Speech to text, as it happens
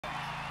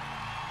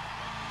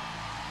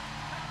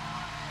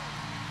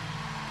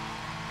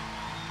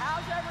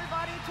How's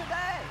everybody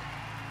today?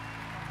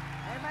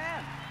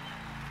 Amen.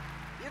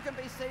 You can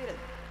be seated.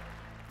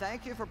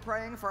 Thank you for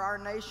praying for our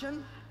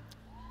nation.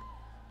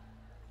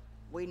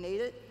 We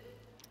need it.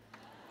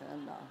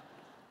 And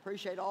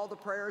appreciate all the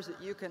prayers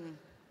that you can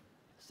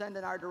send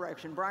in our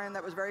direction. Brian,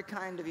 that was very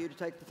kind of you to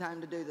take the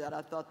time to do that.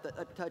 I thought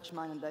that touched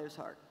mine and Dave's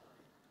heart.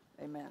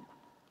 Amen.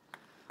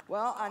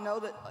 Well, I know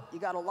that you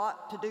got a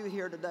lot to do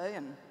here today,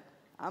 and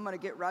I'm going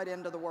to get right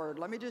into the Word.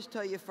 Let me just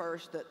tell you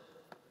first that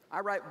I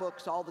write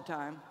books all the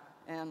time,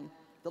 and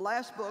the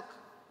last book,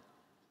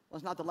 well,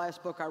 it's not the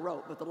last book I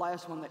wrote, but the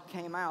last one that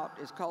came out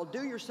is called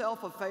Do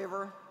Yourself a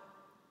Favor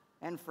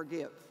and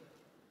Forgive.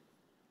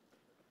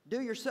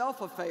 Do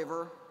yourself a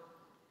favor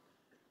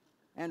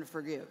and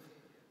forgive.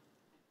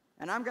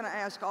 And I'm going to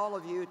ask all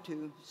of you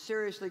to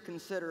seriously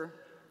consider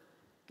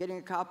getting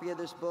a copy of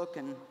this book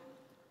and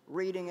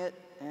reading it,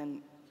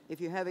 and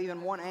if you have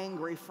even one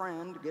angry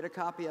friend, get a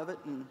copy of it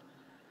and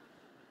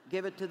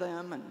give it to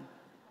them. And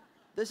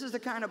this is the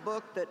kind of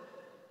book that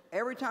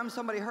every time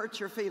somebody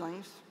hurts your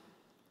feelings,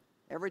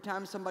 every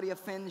time somebody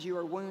offends you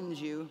or wounds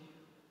you,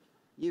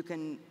 you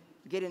can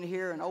get in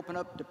here and open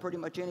up to pretty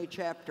much any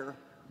chapter,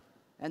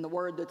 and the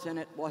word that's in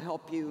it will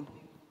help you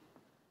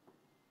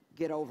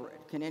get over it.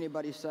 Can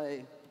anybody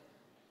say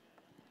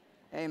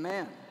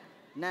amen?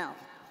 Now,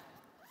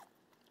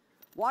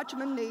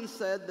 Watchman Nee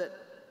said that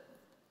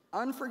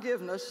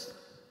unforgiveness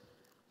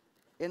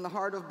in the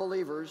heart of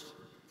believers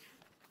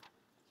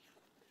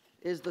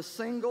is the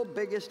single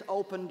biggest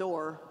open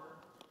door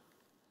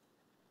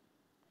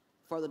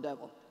for the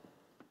devil.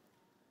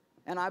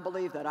 And I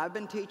believe that. I've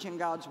been teaching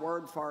God's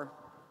Word for,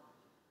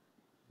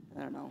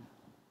 I don't know,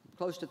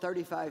 close to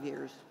 35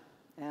 years.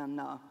 And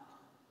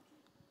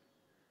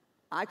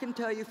I can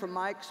tell you from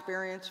my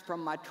experience,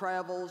 from my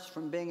travels,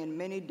 from being in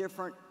many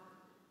different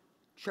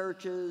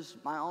churches,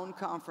 my own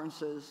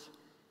conferences,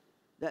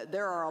 that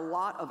there are a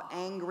lot of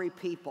angry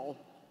people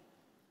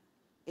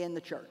in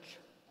the church.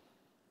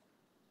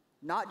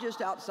 Not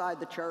just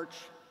outside the church,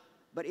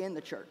 but in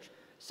the church.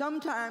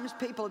 Sometimes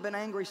people have been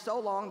angry so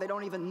long they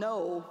don't even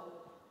know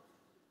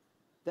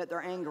that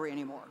they're angry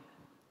anymore.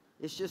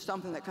 It's just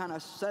something that kind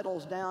of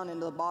settles down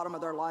into the bottom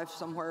of their life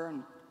somewhere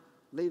and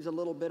leaves a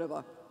little bit of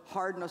a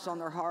hardness on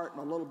their heart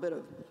and a little bit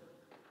of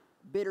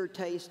bitter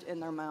taste in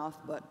their mouth.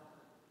 But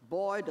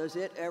boy, does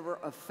it ever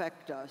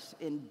affect us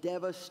in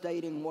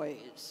devastating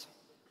ways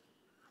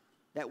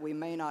that we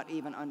may not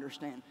even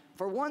understand.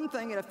 For one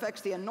thing, it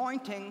affects the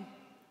anointing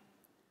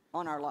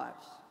on our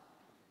lives.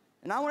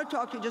 And I want to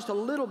talk to you just a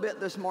little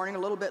bit this morning, a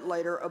little bit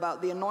later,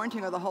 about the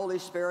anointing of the Holy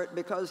Spirit,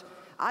 because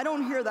I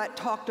don't hear that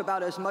talked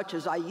about as much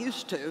as I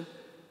used to.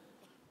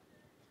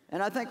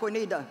 And I think we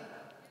need to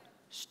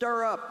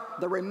stir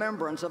up the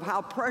remembrance of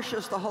how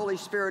precious the Holy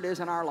Spirit is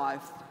in our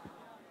life,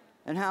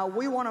 and how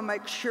we want to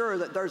make sure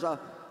that there's a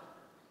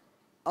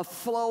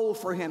flow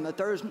for Him, that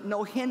there's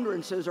no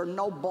hindrances or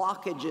no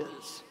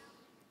blockages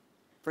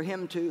for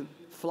Him to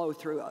flow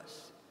through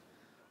us.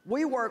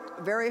 We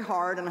work very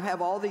hard, and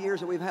have all the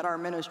years that we've had our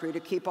ministry, to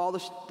keep all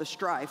the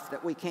strife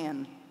that we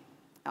can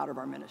out of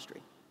our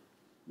ministry.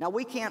 Now,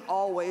 we can't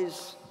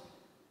always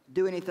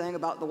do anything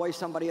about the way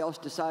somebody else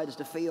decides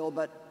to feel,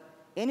 but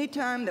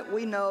anytime that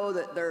we know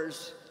that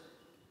there's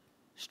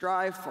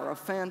strife or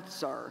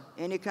offense or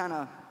any kind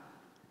of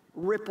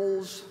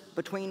ripples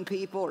between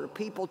people or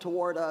people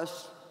toward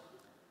us,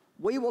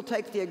 we will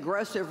take the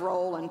aggressive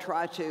role and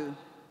try to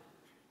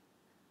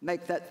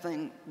make that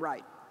thing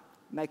right,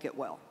 make it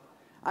well.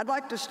 I'd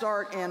like to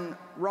start in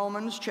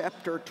Romans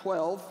chapter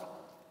 12,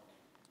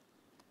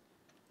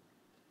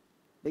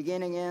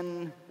 beginning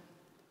in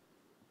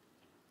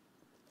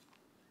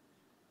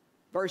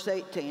verse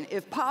 18.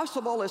 If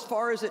possible, as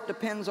far as it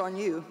depends on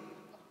you,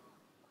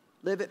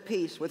 live at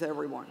peace with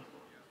everyone.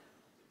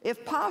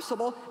 If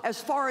possible,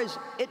 as far as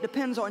it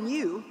depends on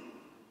you,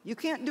 you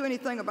can't do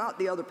anything about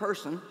the other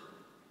person.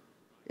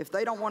 If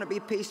they don't want to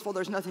be peaceful,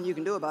 there's nothing you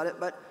can do about it.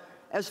 But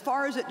as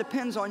far as it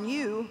depends on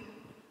you,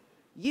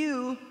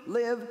 you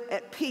live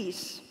at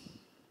peace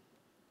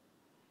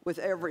with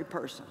every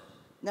person.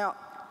 Now,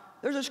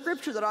 there's a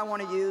scripture that I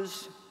want to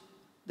use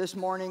this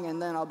morning,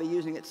 and then I'll be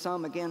using it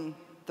some again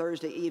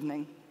Thursday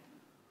evening.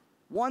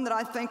 One that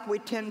I think we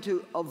tend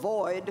to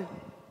avoid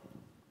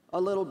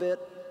a little bit.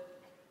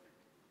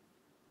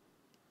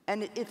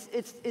 And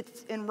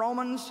it's in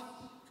Romans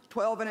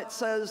 12, and it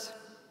says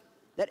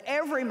that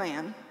every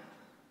man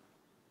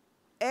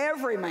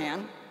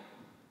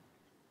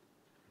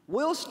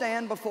will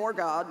stand before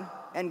God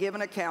and give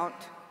an account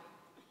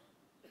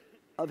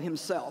of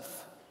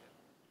himself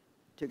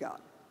to God.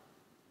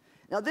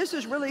 Now, this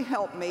has really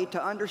helped me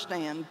to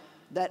understand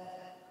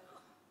that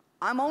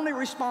I'm only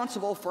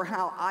responsible for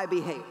how I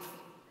behave.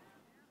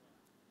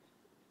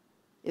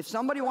 If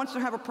somebody wants to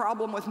have a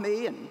problem with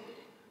me and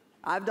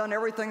I've done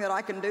everything that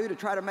I can do to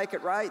try to make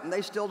it right and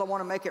they still don't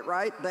want to make it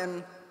right,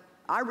 then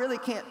I really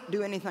can't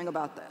do anything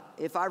about that.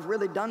 If I've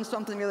really done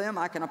something to them,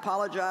 I can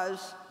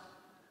apologize.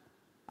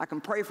 I can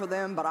pray for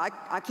them, but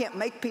I can't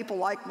make people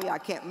like me. I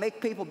can't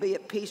make people be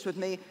at peace with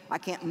me. I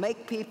can't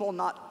make people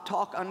not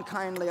talk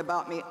unkindly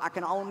about me. I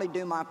can only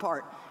do my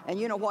part. And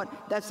you know what?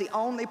 That's the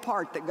only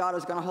part that God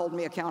is going to hold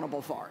me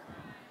accountable for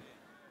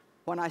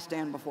when I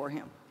stand before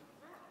Him.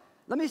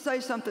 Let me say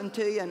something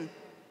to you, and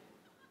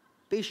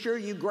be sure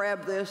you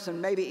grab this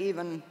and maybe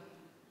even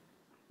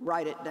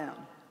write it down.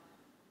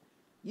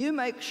 You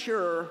make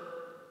sure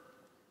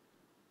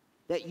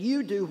that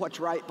you do what's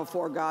right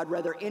before God,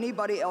 whether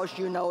anybody else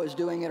you know is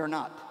doing it or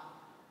not.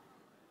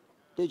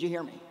 Did you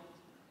hear me?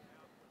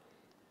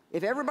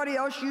 If everybody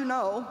else you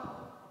know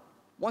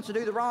wants to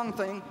do the wrong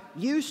thing,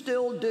 you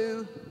still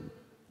do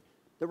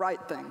the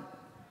right thing,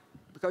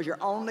 because you're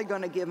only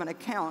going to give an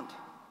account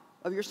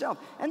of yourself.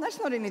 And that's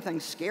not anything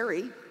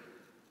scary.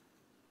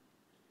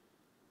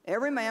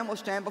 Every man will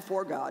stand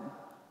before God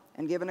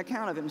and give an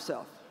account of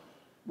himself.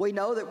 We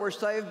know that we're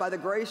saved by the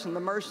grace and the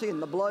mercy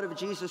and the blood of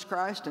Jesus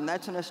Christ, and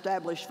that's an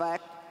established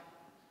fact.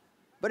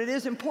 But it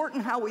is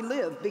important how we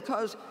live,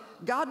 because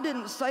God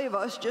didn't save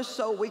us just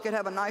so we could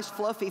have a nice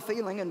fluffy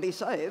feeling and be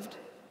saved.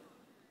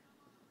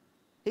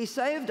 He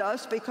saved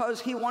us because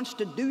He wants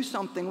to do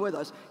something with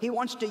us. He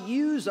wants to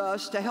use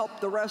us to help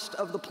the rest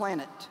of the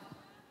planet.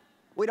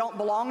 We don't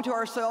belong to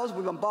ourselves.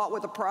 We've been bought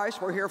with a price.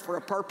 We're here for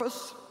a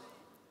purpose.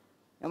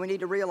 And we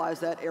need to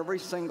realize that every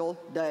single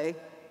day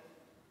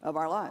of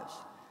our lives.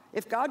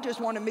 If God just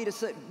wanted me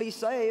to be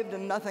saved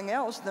and nothing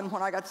else, then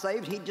when I got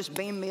saved, He'd just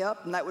beam me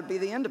up and that would be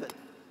the end of it.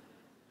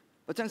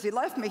 But since He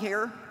left me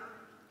here,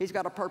 He's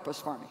got a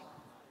purpose for me.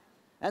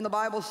 And the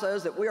Bible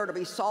says that we are to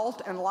be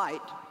salt and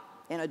light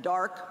in a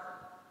dark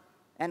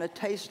and a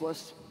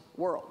tasteless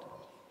world.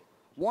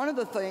 One of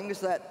the things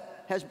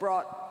that has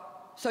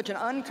brought such an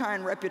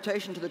unkind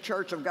reputation to the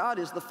church of God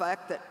is the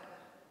fact that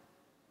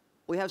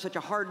we have such a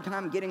hard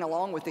time getting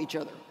along with each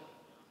other.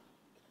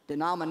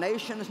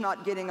 Denominations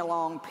not getting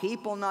along,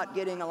 people not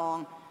getting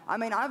along. I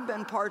mean, I've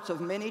been parts of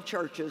many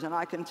churches, and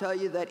I can tell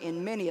you that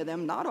in many of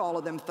them, not all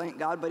of them, thank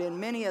God, but in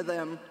many of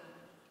them,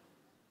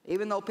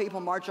 even though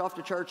people march off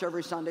to church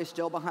every Sunday,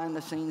 still behind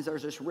the scenes,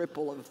 there's this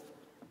ripple of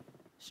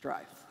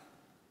strife.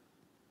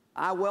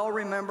 I well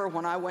remember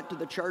when I went to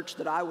the church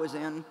that I was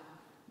in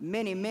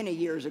many, many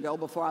years ago,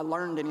 before I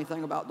learned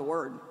anything about the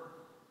Word.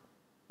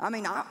 I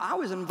mean, I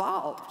was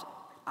involved.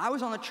 I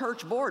was on the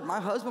church board. My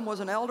husband was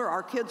an elder.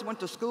 Our kids went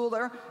to school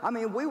there. I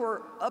mean, we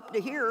were up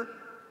to here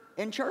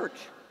in church.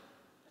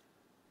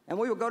 And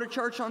we would go to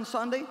church on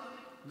Sunday,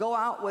 go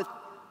out with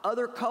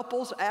other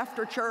couples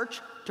after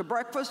church to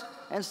breakfast,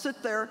 and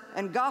sit there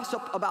and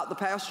gossip about the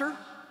pastor,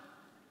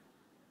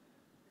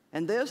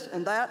 and this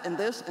and that and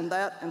this and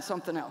that and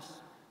something else.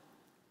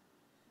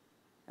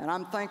 And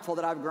I'm thankful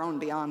that I've grown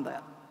beyond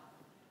that.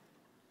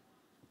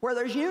 Where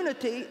there's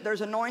unity,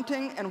 there's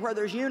anointing, and where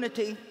there's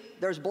unity,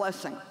 there's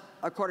blessing,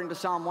 according to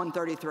Psalm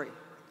 133.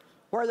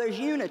 Where there's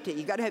unity,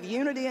 you've got to have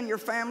unity in your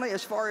family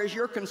as far as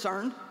you're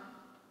concerned.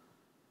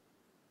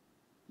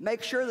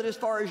 Make sure that as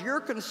far as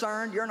you're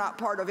concerned, you're not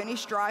part of any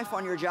strife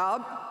on your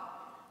job,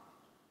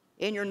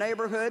 in your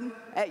neighborhood,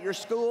 at your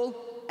school,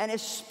 and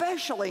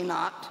especially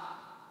not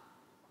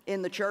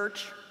in the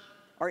church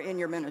or in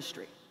your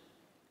ministry.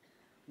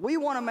 We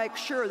want to make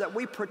sure that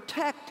we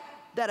protect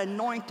that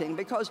anointing,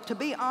 because to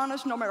be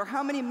honest, no matter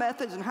how many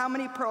methods and how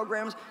many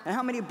programs and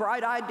how many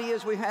bright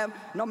ideas we have,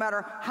 no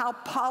matter how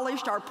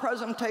polished our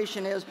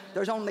presentation is,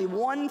 there's only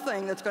one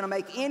thing that's going to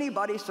make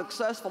anybody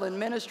successful in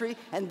ministry,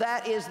 and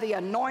that is the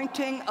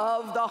anointing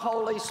of the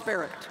Holy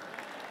Spirit.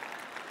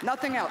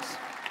 Nothing else.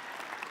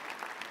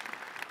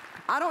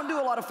 I don't do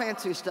a lot of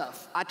fancy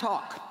stuff. I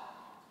talk.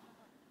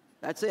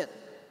 That's it.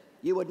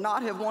 You would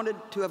not have wanted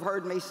to have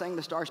heard me sing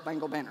the Star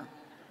Spangled Banner.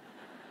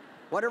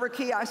 Whatever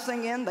key I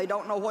sing in, they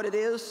don't know what it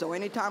is, so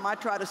anytime I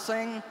try to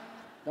sing,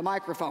 the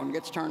microphone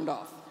gets turned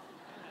off.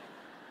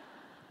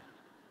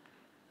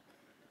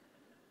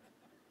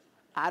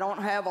 I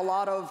don't have a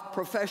lot of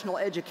professional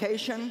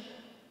education.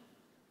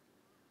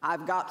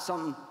 I've got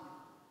some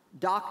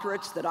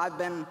doctorates that I've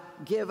been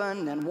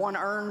given, and one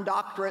earned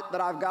doctorate that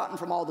I've gotten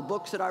from all the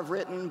books that I've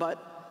written, but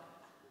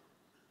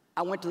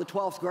I went to the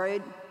 12th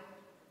grade.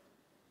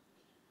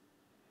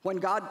 When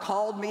God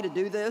called me to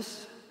do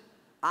this,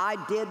 I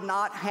did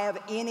not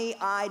have any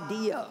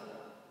idea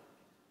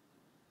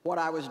what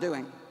I was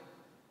doing.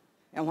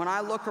 And when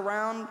I look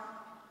around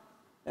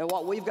at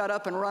what we've got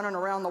up and running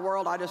around the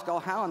world, I just go,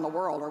 how in the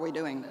world are we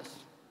doing this?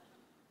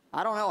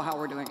 I don't know how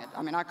we're doing it.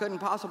 I mean, I couldn't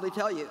possibly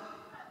tell you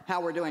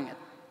how we're doing it.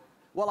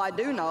 Well, I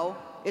do know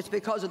it's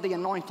because of the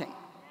anointing.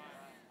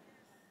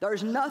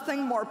 There's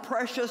nothing more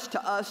precious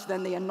to us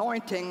than the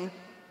anointing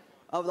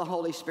of the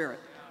Holy Spirit.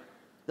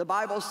 The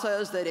Bible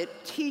says that it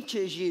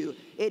teaches you,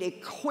 it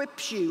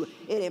equips you,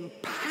 it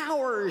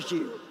empowers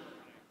you.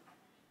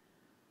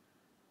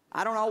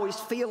 I don't always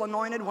feel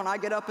anointed when I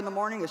get up in the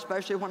morning,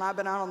 especially when I've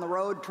been out on the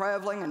road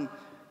traveling and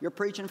you're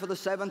preaching for the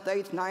 7th,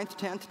 8th, 9th,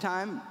 10th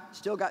time,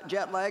 still got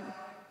jet lag.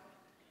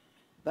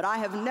 But I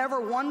have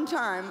never one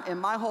time in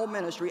my whole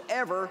ministry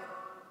ever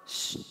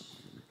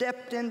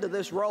stepped into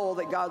this role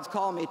that God's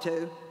called me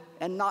to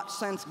and not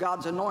sensed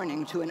God's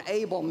anointing to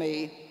enable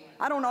me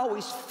I don't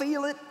always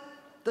feel it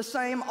the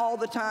same all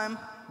the time,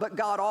 but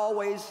God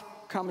always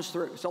comes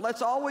through. So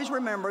let's always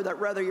remember that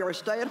whether you're a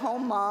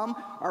stay-at-home mom,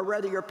 or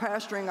whether you're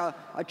pastoring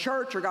a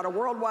church, or got a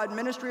worldwide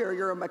ministry, or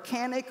you're a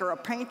mechanic or a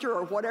painter,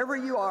 or whatever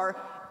you are,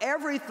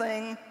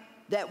 everything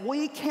that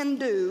we can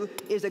do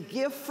is a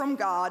gift from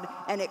God,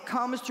 and it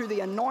comes through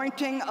the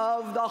anointing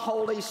of the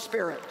Holy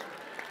Spirit.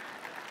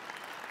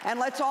 And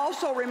let's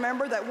also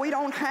remember that we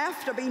don't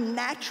have to be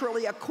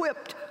naturally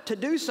equipped to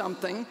do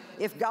something.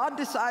 If God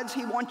decides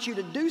He wants you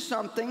to do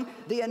something,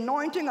 the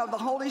anointing of the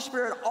Holy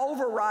Spirit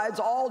overrides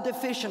all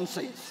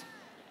deficiencies.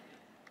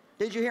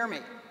 Did you hear me?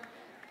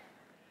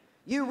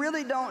 You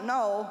really don't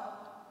know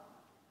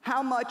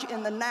how much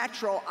in the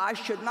natural I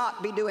should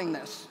not be doing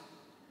this.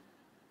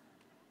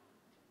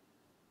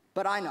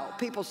 But I know.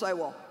 People say,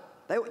 well,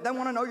 they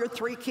want to know your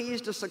 3 keys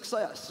to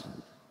success.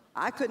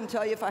 I couldn't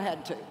tell you if I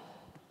had to.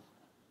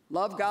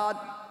 Love God,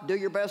 do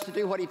your best to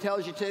do what He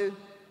tells you to.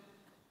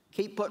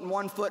 Keep putting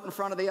one foot in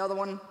front of the other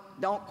one.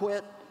 Don't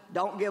quit.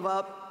 Don't give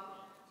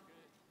up.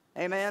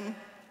 Amen.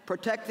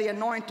 Protect the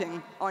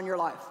anointing on your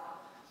life.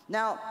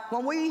 Now,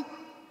 when we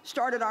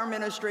started our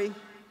ministry,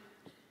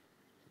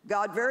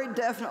 God very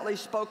definitely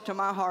spoke to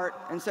my heart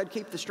and said,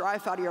 keep the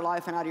strife out of your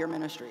life and out of your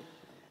ministry.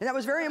 And that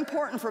was very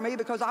important for me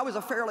because I was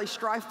a fairly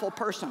strifeful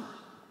person.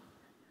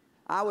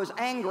 I was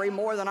angry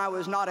more than I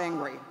was not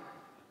angry.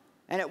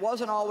 And it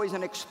wasn't always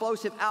an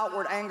explosive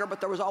outward anger, but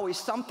there was always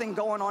something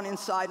going on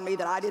inside me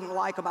that I didn't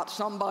like about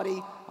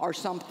somebody or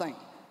something.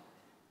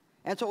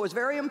 And so it was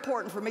very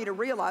important for me to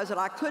realize that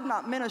I could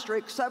not minister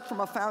except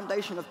from a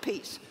foundation of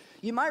peace.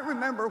 You might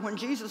remember when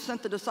Jesus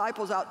sent the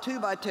disciples out 2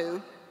 by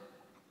 2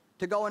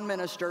 to go and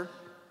minister,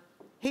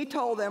 He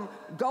told them,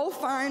 go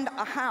find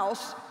a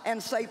house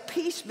and say,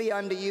 peace be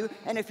unto you,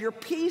 and if your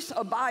peace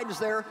abides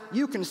there,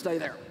 you can stay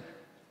there.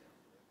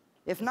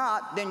 If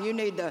not, then you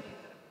need to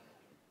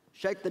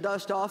shake the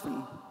dust off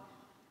and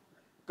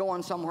go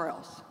on somewhere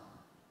else.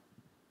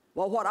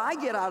 Well, what I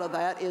get out of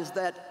that is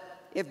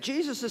that if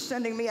Jesus is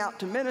sending me out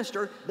to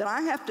minister, then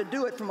I have to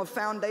do it from a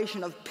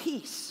foundation of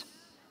peace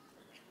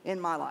in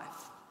my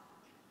life.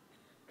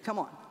 Come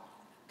on.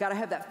 Got to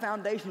have that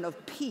foundation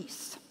of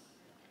peace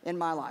in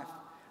my life.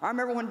 I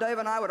remember when Dave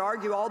and I would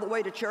argue all the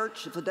way to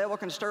church. If the devil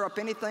can stir up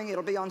anything,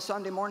 it'll be on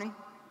Sunday morning.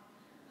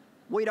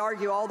 We'd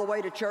argue all the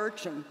way to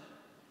church, and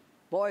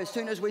boy, as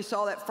soon as we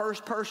saw that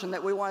first person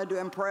that we wanted to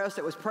impress,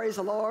 it was praise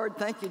the Lord,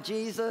 thank you,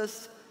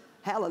 Jesus,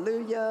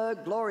 hallelujah,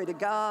 glory to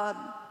God.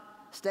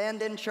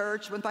 Stand in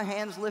church with my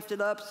hands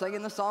lifted up,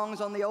 singing the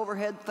songs on the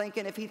overhead,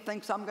 thinking if he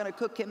thinks I'm going to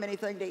cook him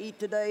anything to eat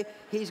today,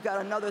 he's got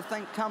another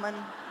thing coming.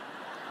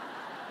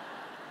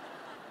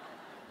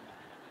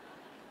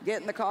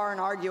 Get in the car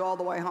and argue all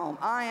the way home.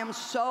 I am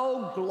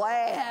so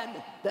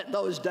glad that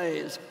those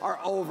days are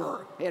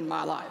over in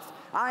my life.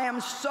 I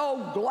am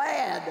so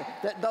glad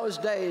that those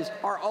days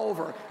are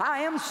over. I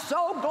am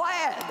so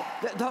glad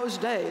that those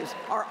days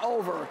are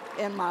over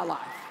in my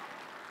life.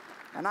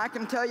 And I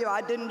can tell you,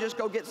 I didn't just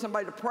go get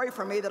somebody to pray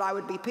for me that I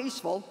would be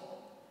peaceful.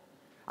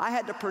 I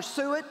had to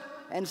pursue it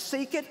and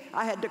seek it.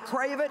 I had to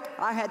crave it.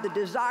 I had to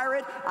desire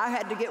it. I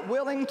had to get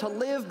willing to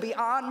live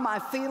beyond my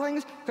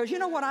feelings. Because you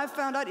know what I've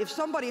found out? If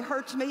somebody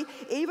hurts me,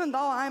 even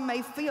though I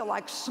may feel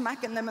like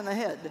smacking them in the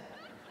head,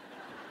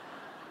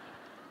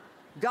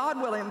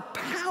 God will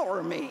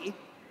empower me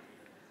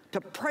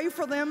to pray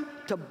for them,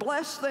 to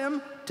bless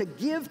them, to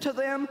give to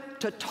them,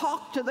 to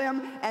talk to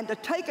them, and to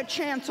take a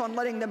chance on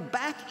letting them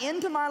back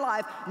into my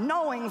life,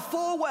 knowing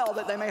full well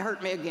that they may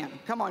hurt me again.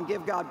 Come on,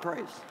 give God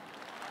praise.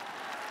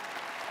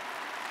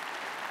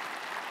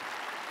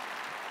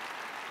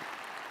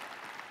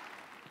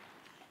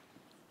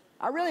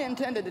 I really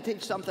intended to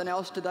teach something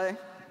else today,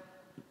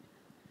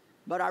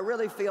 but I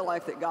really feel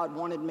like that God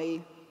wanted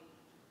me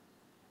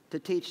to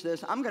teach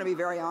this. I'm going to be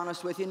very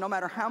honest with you. No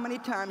matter how many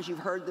times you've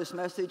heard this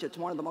message, it's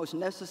one of the most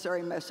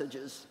necessary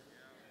messages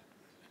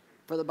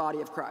for the body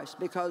of Christ,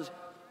 because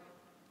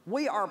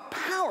we are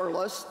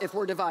powerless if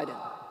we're divided.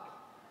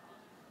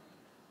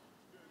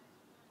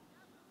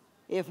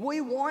 If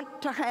we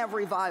want to have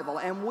revival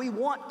and we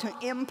want to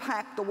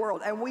impact the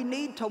world, and we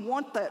need to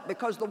want that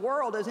because the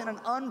world is in an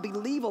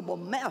unbelievable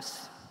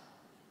mess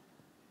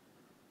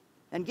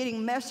and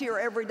getting messier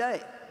every day.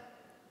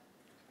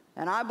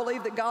 And I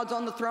believe that God's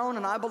on the throne,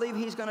 and I believe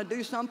He's going to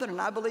do something,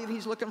 and I believe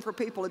He's looking for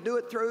people to do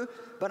it through.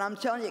 But I'm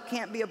telling you, it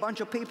can't be a bunch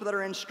of people that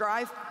are in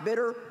strife,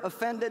 bitter,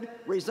 offended,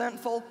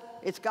 resentful.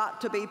 It's got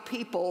to be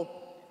people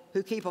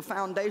who keep a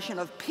foundation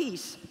of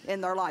peace in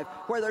their life.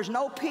 Where there's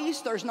no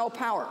peace, there's no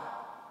power.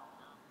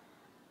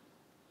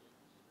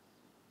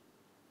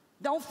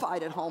 Don't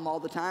fight at home all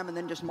the time and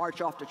then just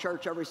march off to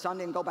church every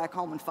Sunday and go back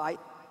home and fight.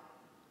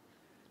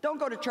 Don't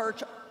go to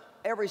church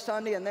every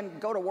Sunday and then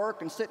go to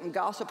work and sit and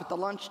gossip at the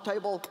lunch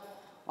table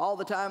all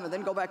the time and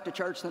then go back to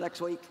church the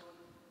next week.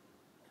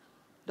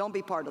 Don't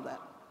be part of that.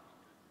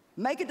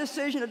 Make a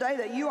decision today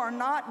that you are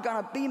not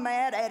going to be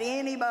mad at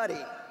anybody.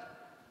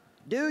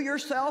 Do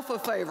yourself a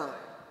favor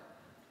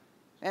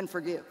and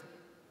forgive.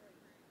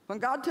 When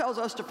God tells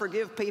us to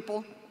forgive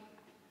people,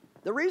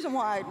 the reason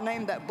why I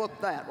named that book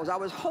that was I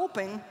was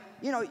hoping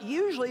you know,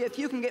 usually if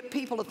you can get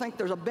people to think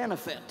there's a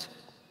benefit,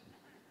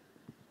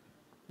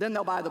 then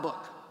they'll buy the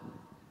book.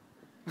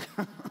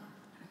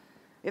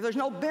 If there's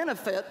no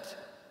benefit,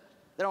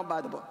 they don't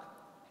buy the book.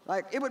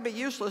 Like, it would be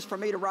useless for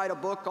me to write a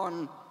book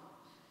on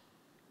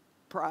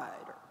pride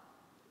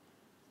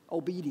or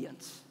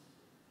obedience.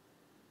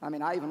 I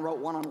mean, I even wrote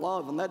one on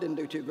love, and that didn't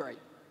do too great.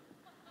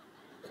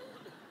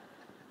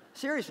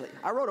 Seriously,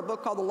 I wrote a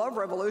book called The Love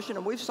Revolution,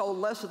 and we've sold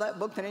less of that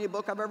book than any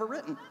book I've ever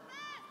written.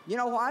 You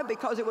know why?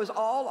 Because it was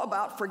all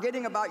about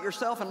forgetting about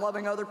yourself and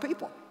loving other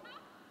people.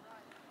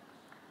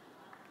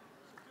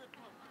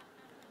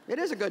 It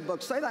is a good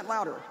book. Say that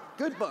louder.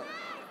 Good book.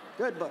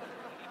 Good book.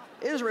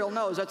 Israel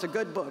knows that's a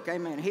good book.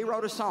 Amen. He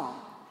wrote a song.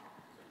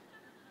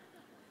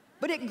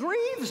 But it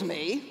grieves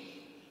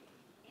me.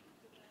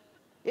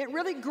 It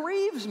really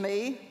grieves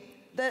me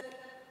that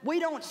we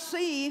don't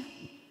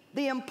see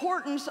the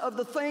importance of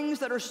the things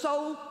that are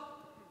so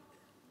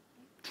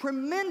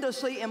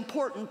tremendously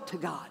important to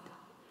God.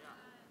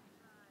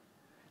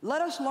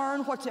 Let us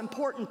learn what's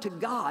important to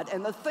God.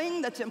 And the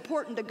thing that's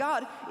important to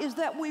God is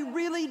that we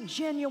really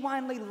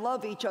genuinely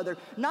love each other.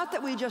 Not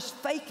that we just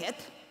fake it,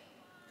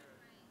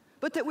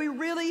 but that we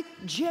really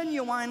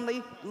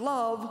genuinely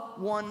love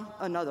one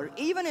another.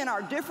 Even in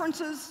our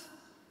differences,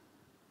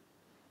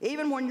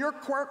 even when your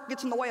quirk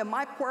gets in the way of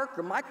my quirk,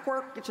 or my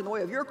quirk gets in the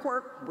way of your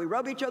quirk, we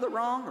rub each other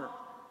wrong, or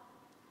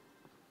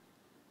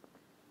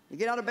you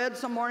get out of bed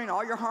some morning,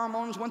 all your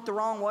hormones went the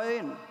wrong way,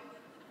 and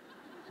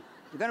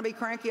you're going to be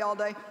cranky all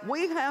day.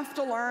 We have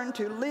to learn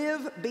to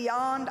live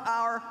beyond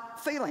our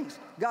feelings.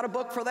 Got a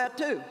book for that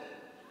too.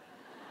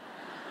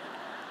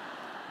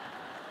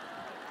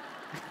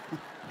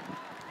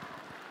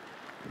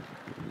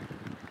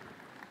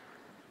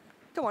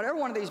 Come on, every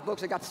one of these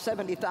books has got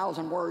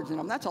 70,000 words in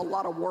them. That's a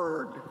lot of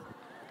word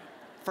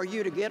for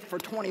you to get for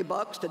 20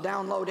 bucks to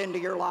download into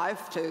your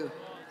life to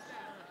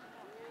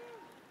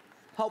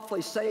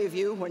hopefully save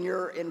you when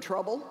you're in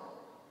trouble.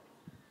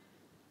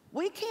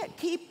 We can't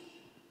keep,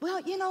 well,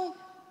 you know,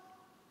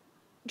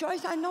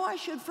 Joyce, I know I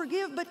should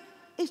forgive, but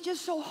it's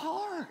just so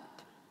hard.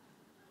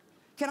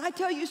 Can I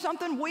tell you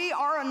something? We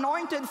are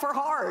anointed for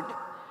hard.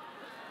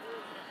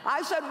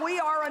 I said we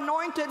are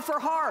anointed for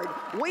hard.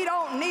 We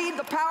don't need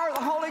the power of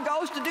the Holy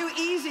Ghost to do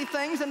easy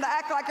things and to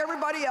act like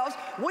everybody else.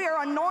 We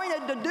are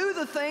anointed to do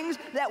the things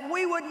that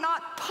we would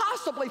not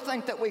possibly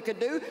think that we could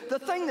do. The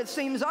thing that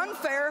seems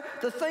unfair,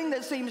 the thing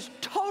that seems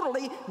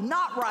totally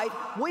not right,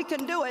 we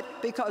can do it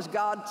because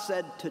God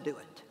said to do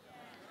it.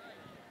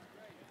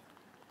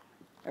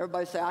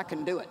 Everybody say, I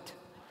can do it.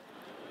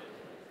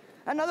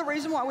 Another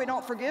reason why we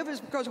don't forgive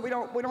is because we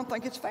don't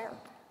think it's fair.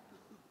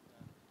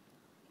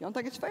 You don't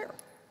think it's fair.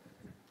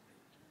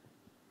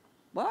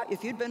 Well,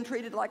 if you'd been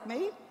treated like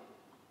me,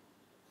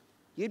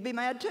 you'd be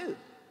mad too.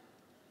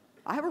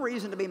 I have a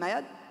reason to be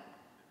mad.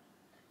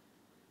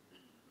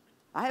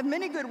 I have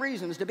many good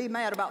reasons to be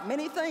mad about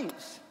many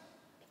things.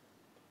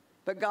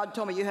 But God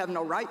told me you have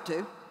no right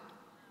to.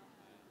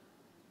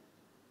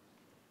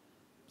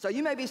 So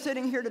you may be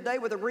sitting here today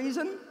with a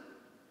reason,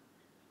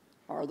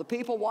 or the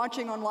people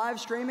watching on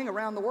live streaming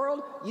around the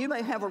world, you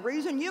may have a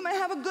reason, you may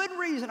have a good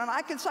reason, and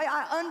I can say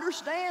I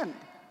understand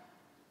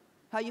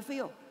how you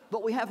feel.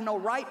 But we have no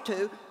right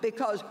to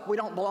because we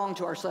don't belong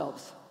to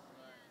ourselves.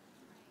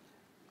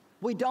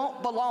 We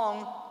don't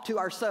belong to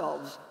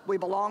ourselves. We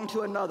belong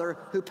to another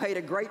who paid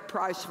a great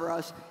price for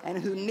us and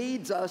who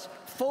needs us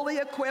fully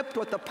equipped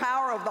with the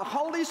power of the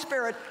Holy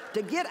Spirit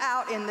to get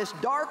out in this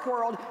dark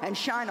world and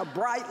shine a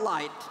bright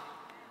light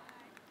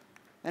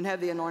and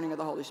have the anointing of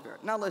the Holy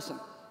Spirit. Now listen.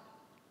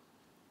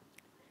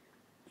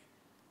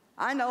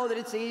 I know that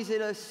it's easy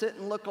to sit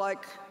and look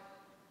like,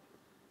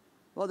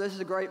 well, this is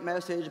a great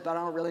message, but I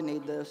don't really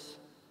need this.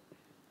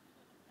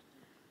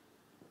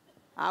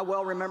 I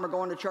well remember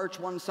going to church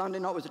one Sunday.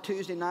 No, it was a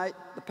Tuesday night.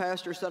 The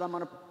pastor said, I'm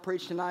going to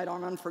preach tonight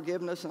on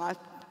unforgiveness, and I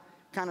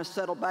kind of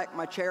settled back in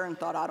my chair and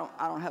thought, I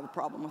don't have a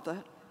problem with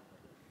that.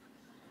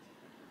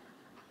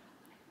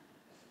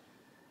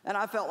 And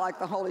I felt like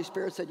the Holy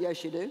Spirit said,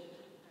 yes, you do.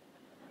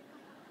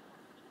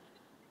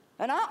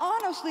 And I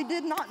honestly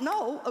did not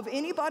know of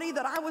anybody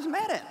that I was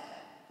mad at.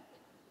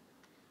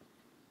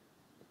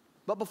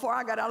 But before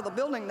I got out of the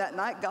building that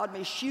night, God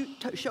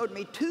showed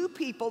me two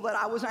people that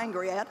I was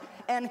angry at,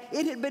 and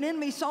it had been in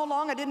me so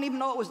long I didn't even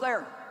know it was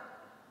there.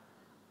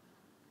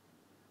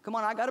 Come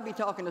on, I got to be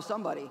talking to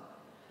somebody.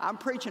 I'm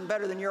preaching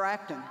better than you're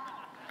acting.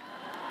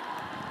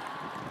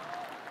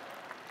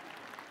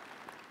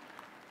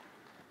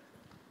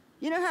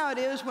 You know how it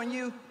is when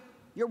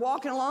you're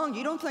walking along,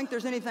 you don't think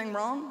there's anything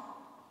wrong.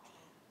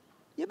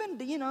 You've been,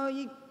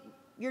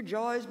 your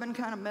jaw's been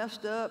kind of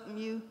messed up, and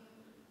you've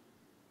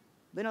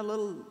been a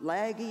little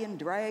laggy and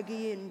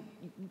draggy,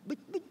 but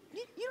you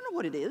don't know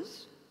what it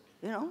is,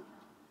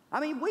 I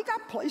mean, we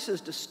got places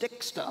to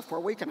stick stuff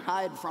where we can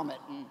hide from it.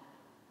 And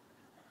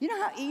you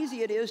know how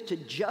easy it is to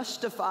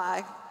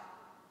justify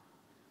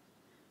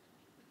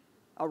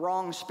a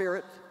wrong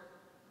spirit?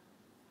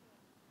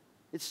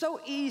 It's so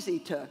easy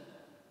to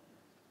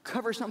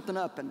cover something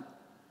up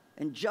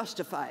and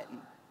justify it and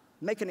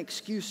make an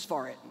excuse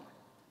for it and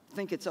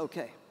think it's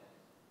okay.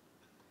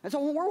 And so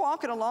when we're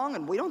walking along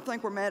and we don't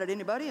think we're mad at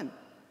anybody,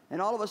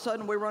 and all of a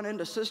sudden we run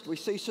into we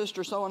see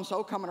Sister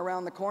so-and-so coming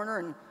around the corner,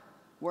 and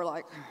we're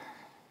like,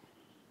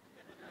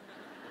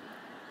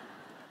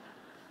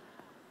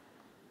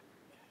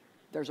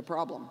 there's a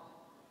problem.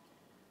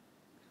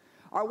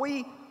 Or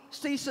we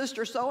see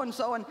Sister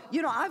so-and-so, and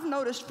I've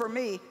noticed for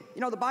me,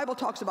 the Bible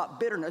talks about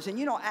bitterness, and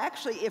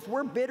actually if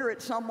we're bitter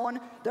at someone,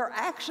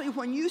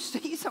 when you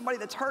see somebody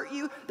that's hurt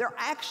you, there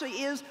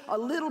actually is a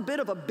little bit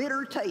of a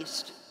bitter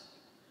taste.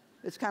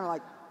 It's kind of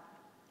like,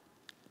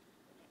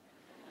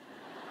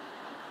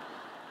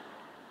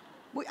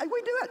 we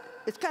do it.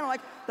 It's kind of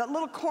like that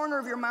little corner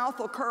of your mouth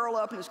will curl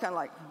up, and it's kind of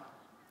like,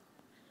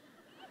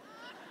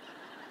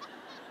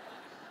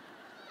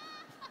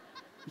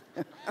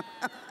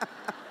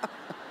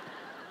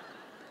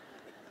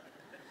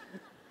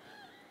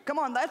 come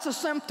on, that's a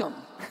symptom.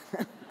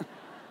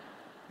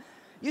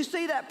 You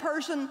see that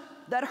person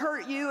that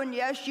hurt you, and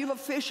yes, you've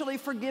officially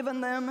forgiven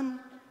them, and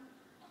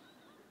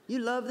you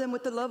love them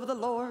with the love of the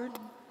Lord.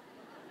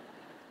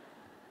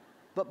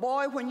 But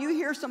boy, when you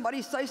hear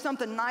somebody say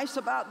something nice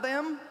about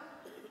them,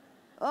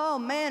 oh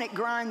man, it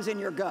grinds in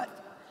your gut.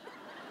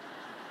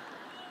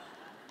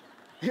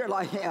 You're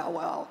like, yeah,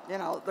 well,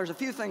 there's a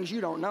few things you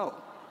don't know.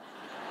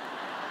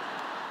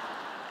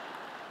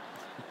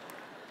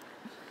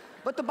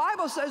 But the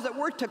Bible says that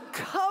we're to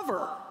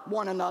cover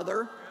one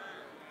another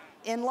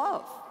in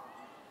love.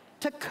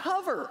 To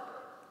cover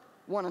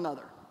one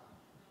another.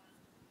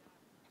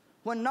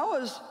 When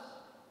Noah's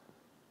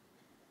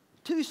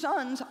 2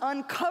 sons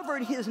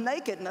uncovered his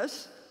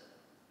nakedness,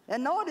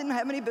 and Noah didn't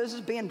have any business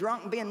being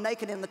drunk and being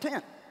naked in the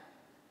tent.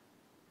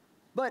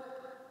 But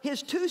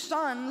his 2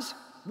 sons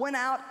went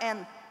out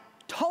and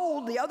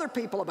told the other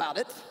people about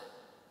it,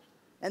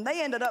 and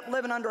they ended up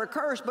living under a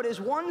curse, but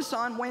his one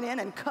son went in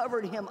and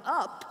covered him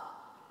up,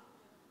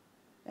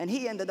 and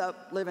he ended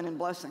up living in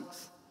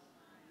blessings.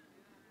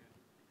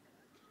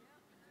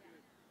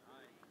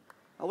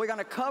 Are we going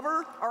to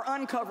cover or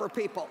uncover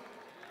people?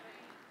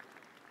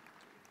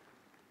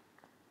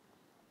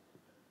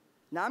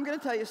 Now, I'm going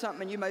to tell you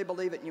something, and you may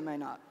believe it and you may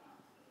not.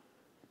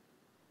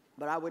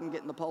 But I wouldn't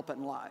get in the pulpit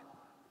and lie.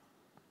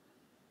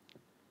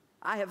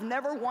 I have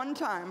never one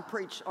time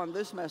preached on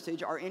this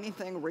message or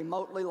anything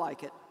remotely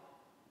like it.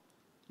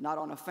 Not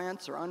on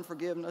offense or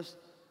unforgiveness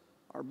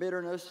or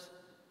bitterness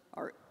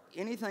or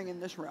anything in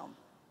this realm.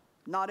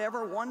 Not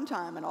ever one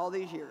time in all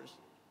these years.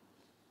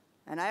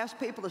 And I ask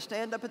people to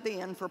stand up at the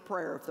end for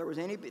prayer if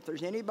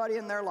there's anybody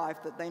in their life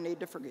that they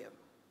need to forgive.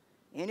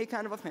 Any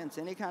kind of offense,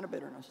 any kind of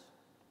bitterness,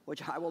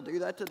 which I will do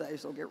that today,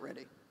 so get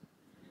ready.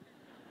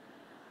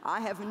 I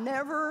have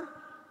never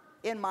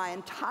in my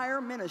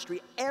entire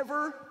ministry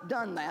ever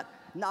done that,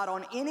 not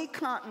on any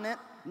continent,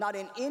 not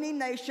in any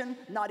nation,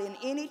 not in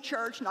any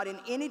church, not in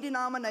any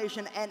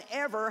denomination, and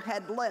ever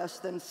had less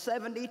than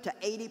 70 to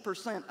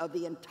 80% of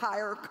the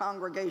entire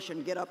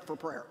congregation get up for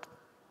prayer.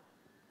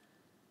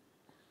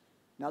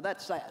 Now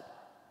that's sad.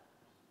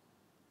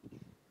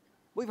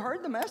 We've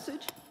heard the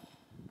message,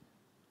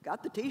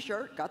 got the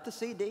t-shirt, got the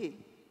CD,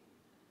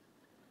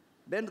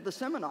 been to the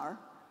seminar.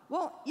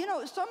 Well,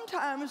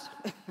 sometimes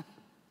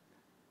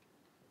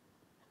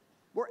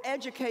we're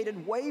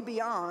educated way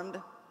beyond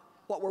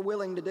what we're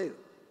willing to do.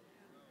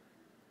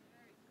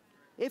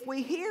 If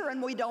we hear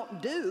and we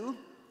don't do,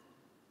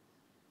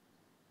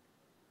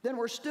 then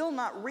we're still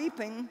not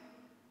reaping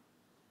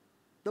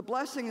the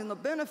blessings and the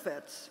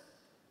benefits,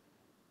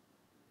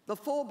 the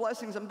full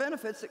blessings and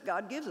benefits that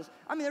God gives us.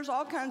 I mean, there's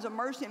all kinds of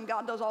mercy, and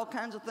God does all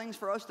kinds of things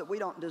for us that we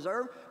don't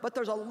deserve, but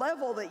there's a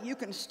level that you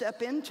can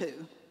step into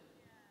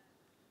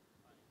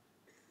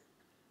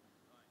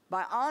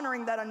by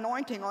honoring that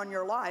anointing on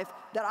your life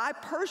that I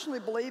personally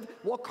believe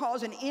will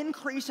cause an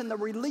increase in the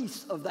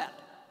release of that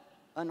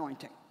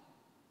anointing.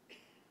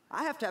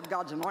 I have to have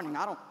God's anointing.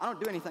 I don't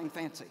do anything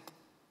fancy.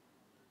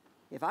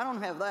 If I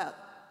don't have that,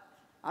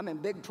 I'm in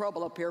big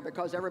trouble up here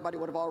because everybody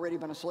would have already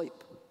been asleep.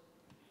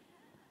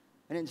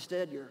 And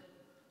instead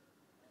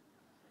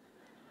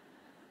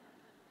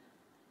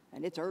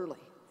and it's early,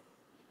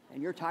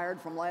 and you're tired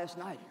from last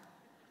night.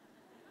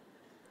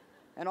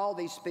 And all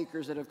these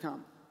speakers that have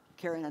come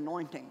carrying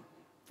anointing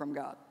from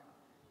God.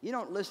 You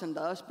don't listen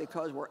to us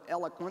because we're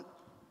eloquent.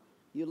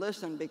 You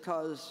listen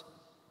because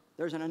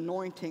there's an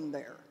anointing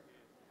there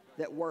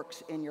that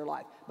works in your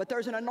life. But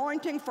there's an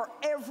anointing for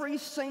every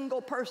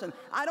single person.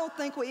 I don't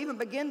think we even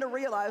begin to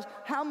realize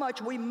how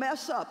much we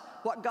mess up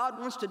what God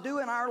wants to do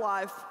in our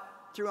life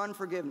through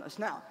unforgiveness.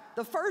 Now,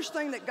 the first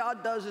thing that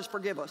God does is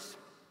forgive us.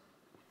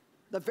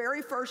 The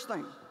very first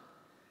thing.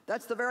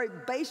 That's the very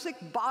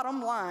basic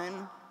bottom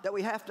line that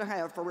we have to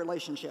have for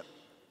relationship.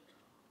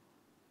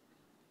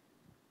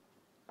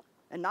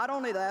 And not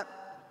only that,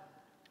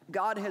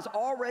 God has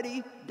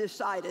already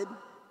decided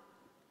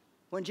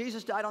when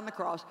Jesus died on the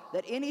cross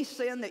that any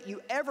sin that you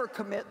ever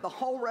commit the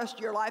whole rest of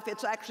your life,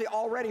 it's actually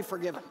already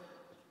forgiven.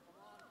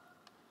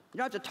 You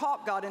don't have to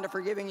talk God into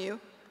forgiving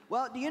you.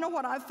 Well, do you know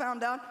what I've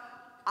found out?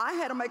 I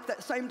had to make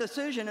that same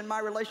decision in my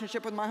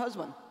relationship with my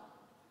husband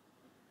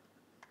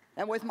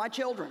and with my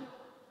children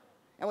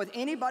and with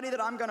anybody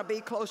that I'm going to be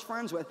close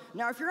friends with.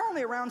 Now, if you're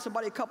only around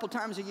somebody a couple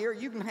times a year,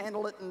 you can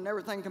handle it and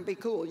everything can be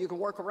cool. You can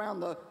work around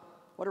the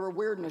whatever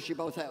weirdness you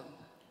both have.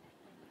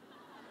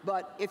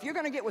 But if you're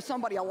going to get with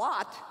somebody a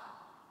lot,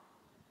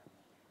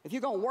 if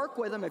you're going to work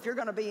with them, if you're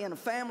going to be in a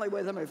family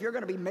with them, if you're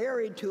going to be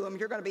married to them,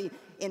 you're going to be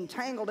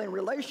entangled in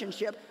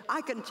relationship,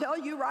 I can tell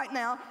you right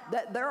now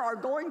that there are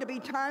going to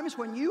be times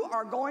when you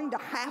are going to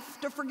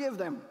have to forgive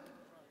them.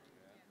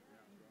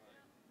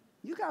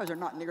 You guys are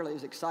not nearly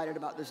as excited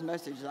about this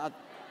message as I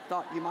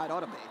thought you might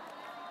ought to be.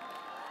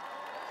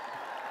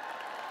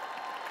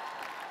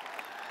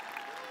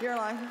 You're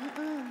like,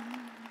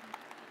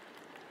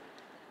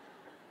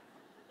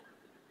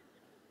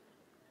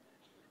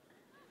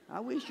 I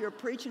wish you were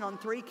preaching on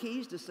 3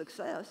 keys to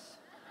success.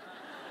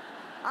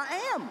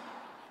 I am.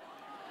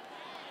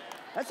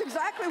 That's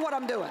exactly what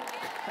I'm doing.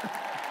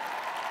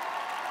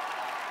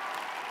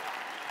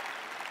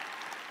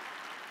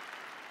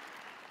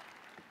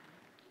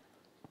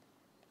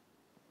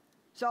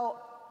 So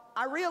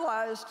I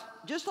realized,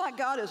 just like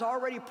God has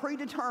already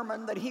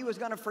predetermined that he was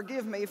going to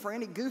forgive me for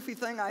any goofy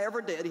thing I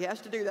ever did, he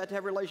has to do that to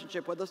have a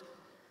relationship with us.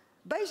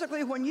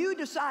 Basically, when you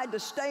decide to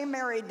stay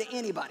married to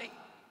anybody,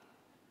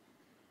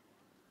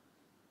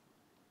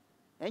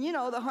 and you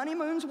know, the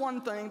honeymoon's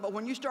one thing, but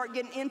when you start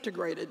getting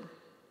integrated,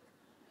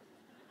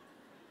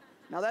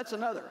 now that's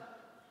another.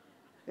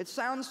 It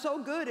sounds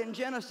so good in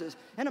Genesis.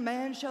 And a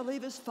man shall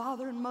leave his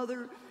father and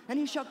mother, and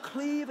he shall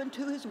cleave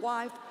unto his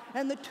wife,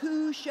 and the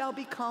two shall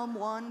become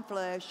one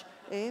flesh.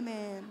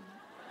 Amen.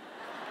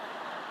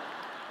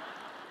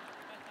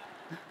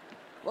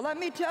 Well, let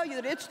me tell you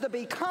that it's the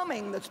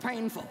becoming that's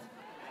painful.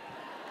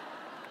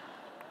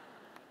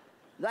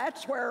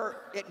 That's where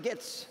it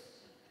gets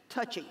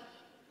touchy.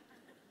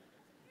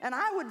 And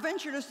I would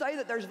venture to say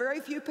that there's very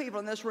few people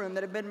in this room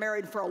that have been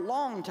married for a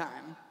long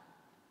time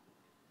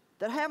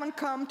that haven't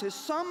come to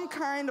some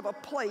kind of a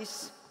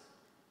place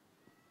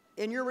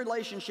in your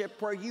relationship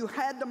where you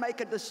had to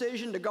make a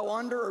decision to go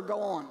under or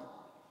go on.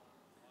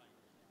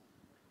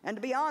 And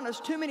to be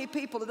honest, too many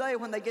people today,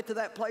 when they get to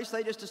that place,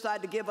 they just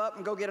decide to give up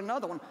and go get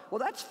another one. Well,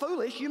 that's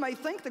foolish. You may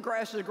think the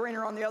grass is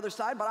greener on the other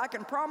side, but I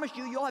can promise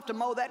you, you'll have to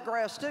mow that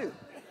grass too.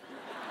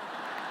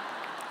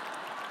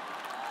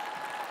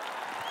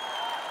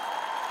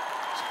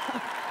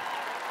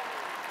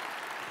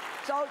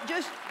 So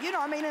just, you know,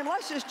 I mean,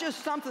 unless it's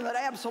just something that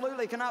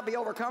absolutely cannot be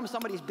overcome,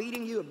 somebody's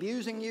beating you,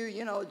 abusing you,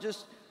 you know,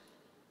 just,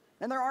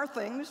 and there are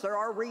things, there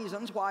are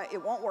reasons why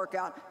it won't work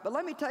out. But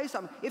let me tell you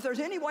something. If there's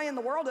any way in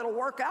the world it'll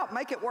work out,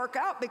 make it work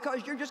out,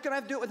 because you're just going to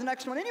have to do it with the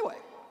next one anyway.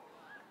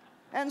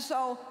 And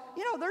so,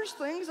 you know, there's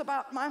things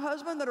about my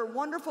husband that are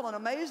wonderful and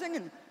amazing,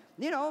 and,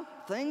 you know,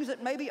 things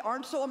that maybe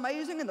aren't so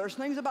amazing, and there's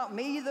things about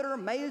me that are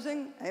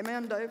amazing.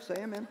 Amen, Dave, say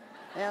amen.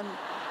 And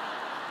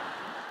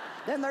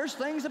then there's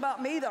things about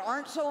me that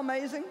aren't so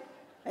amazing.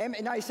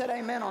 Amen. Now, he said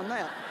amen on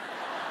that.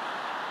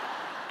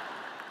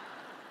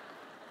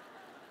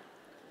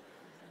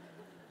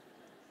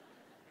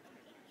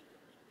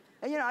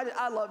 And, you know,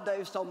 I love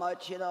Dave so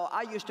much. You know,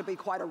 I used to be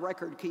quite a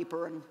record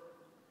keeper. And,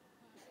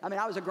 I mean,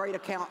 I was a great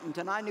accountant,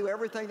 and I knew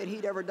everything that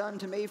he'd ever done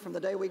to me from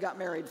the day we got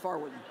married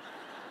forward.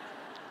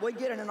 We'd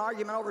get in an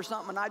argument over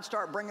something, and I'd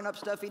start bringing up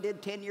stuff he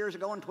did 10 years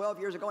ago and 12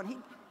 years ago, and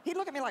he'd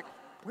look at me like,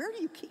 where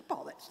do you keep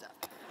all that stuff?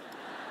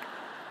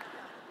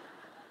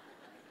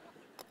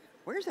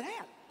 Where's it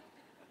at?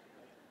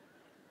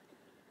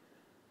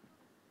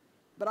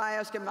 But I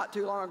asked him not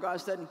too long ago, I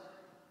said,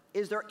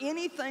 is there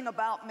anything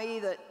about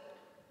me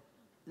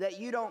that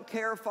you don't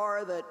care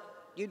for, that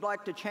you'd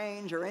like to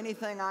change, or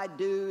anything I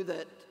do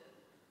that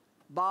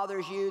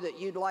bothers you that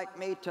you'd like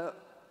me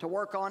to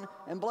work on?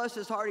 And bless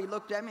his heart, he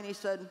looked at me and he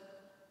said,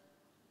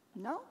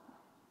 no.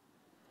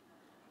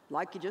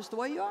 Like you just the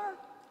way you are.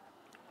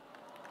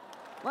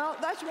 Well,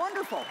 that's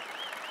wonderful.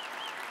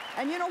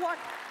 And you know what?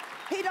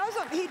 He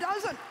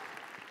doesn't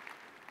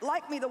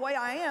like me the way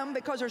I am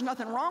because there's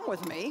nothing wrong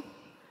with me.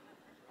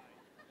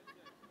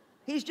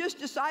 He's just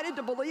decided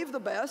to believe the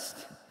best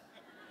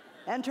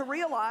and to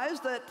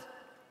realize that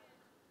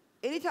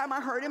anytime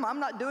I hurt him, I'm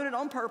not doing it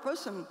on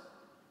purpose. And,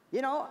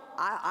 you know,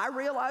 I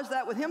realize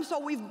that with him. So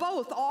we've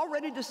both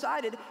already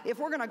decided if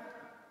we're going to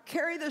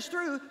carry this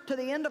through to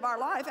the end of our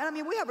life. And I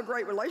mean, we have a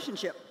great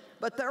relationship,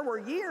 but there were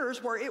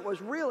years where it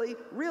was really,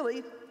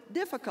 really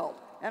difficult.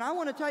 And I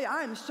want to tell you,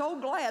 I am so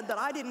glad that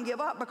I didn't give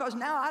up, because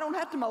now I don't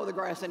have to mow the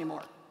grass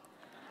anymore.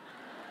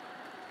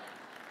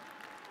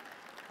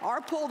 Or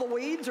pull the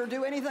weeds or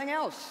do anything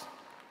else.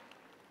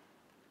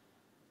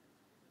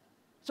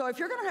 So if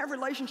you're going to have a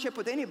relationship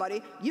with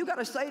anybody, you got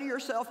to say to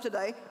yourself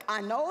today,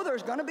 I know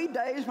there's going to be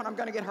days when I'm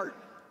going to get hurt.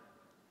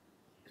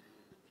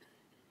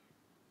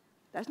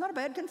 That's not a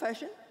bad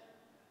confession.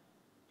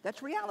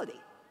 That's reality.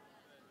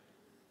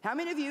 How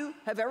many of you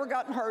have ever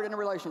gotten hurt in a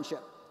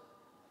relationship?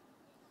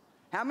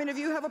 How many of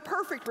you have a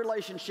perfect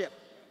relationship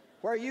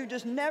where you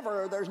just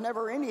there's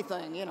never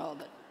anything, you know,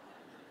 that.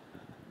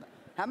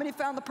 How many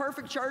found the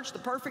perfect church, the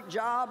perfect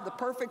job, the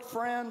perfect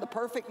friend, the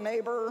perfect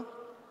neighbor?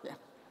 Yeah.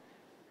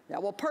 Yeah,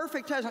 well,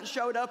 perfect hasn't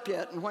showed up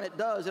yet, and when it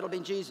does, it'll be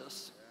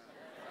Jesus.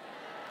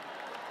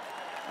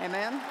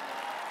 Amen?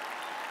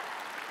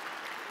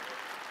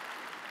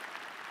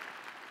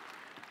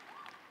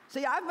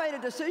 See, I've made a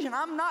decision.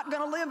 I'm not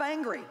going to live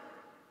angry.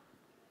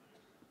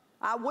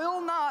 I will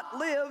not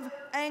live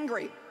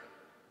angry.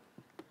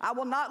 I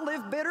will not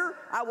live bitter.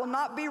 I will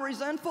not be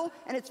resentful.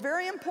 And it's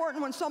very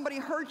important when somebody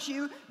hurts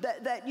you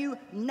that you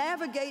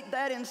navigate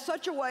that in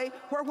such a way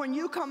where when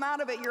you come out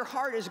of it, your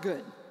heart is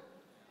good.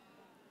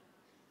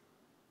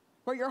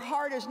 Where your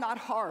heart is not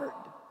hard.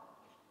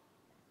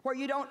 Where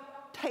you don't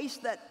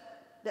taste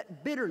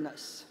that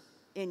bitterness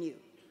in you.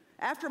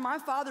 After my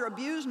father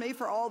abused me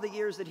for all the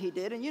years that he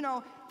did, and you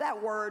know,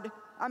 that word,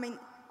 I mean,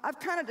 I've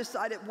kind of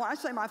decided when I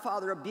say my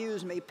father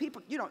abused me,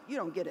 people, you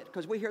don't get it,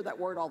 because we hear that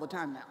word all the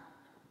time now.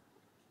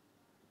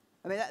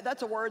 I mean,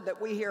 that's a word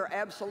that we hear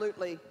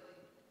absolutely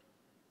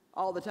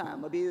all the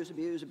time. Abuse,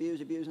 abuse, abuse,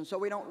 abuse, and so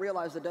we don't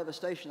realize the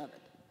devastation of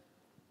it.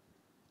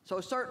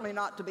 So certainly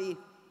not to be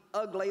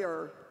ugly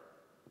or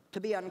to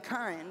be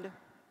unkind.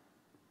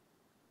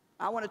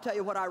 I want to tell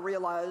you what I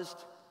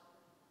realized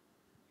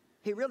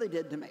he really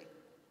did to me.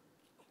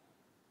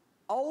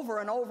 Over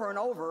and over and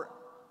over,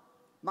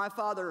 my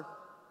father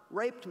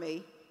raped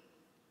me.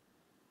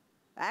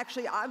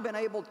 Actually, I've been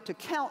able to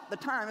count the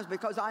times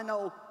because I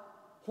know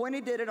when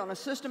he did it on a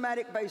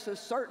systematic basis,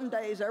 certain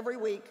days every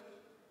week,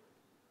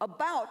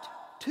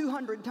 about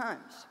 200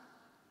 times.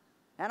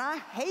 And I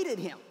hated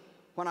him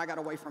when I got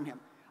away from him.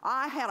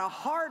 I had a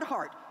hard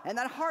heart, and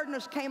that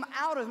hardness came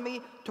out of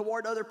me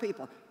toward other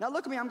people. Now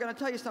look at me, I'm going to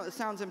tell you something that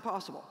sounds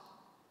impossible.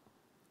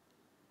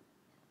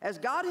 As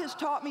God has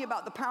taught me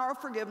about the power of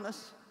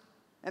forgiveness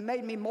and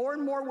made me more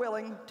and more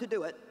willing to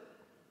do it,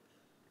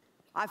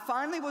 I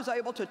finally was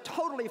able to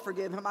totally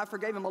forgive him. I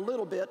forgave him a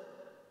little bit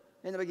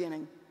in the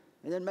beginning,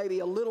 and then maybe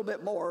a little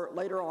bit more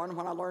later on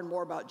when I learned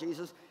more about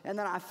Jesus. And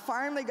then I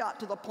finally got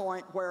to the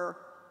point where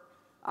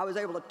I was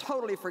able to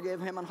totally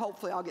forgive him, and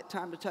hopefully I'll get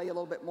time to tell you a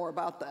little bit more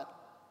about that.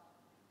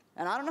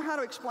 And I don't know how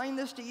to explain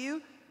this to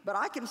you, but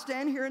I can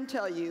stand here and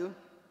tell you,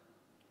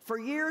 for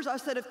years I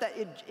said,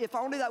 if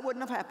only that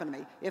wouldn't have happened to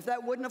me, if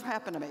that wouldn't have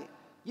happened to me.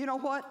 You know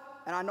what?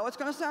 And I know it's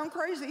going to sound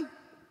crazy.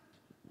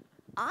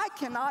 I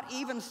cannot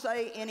even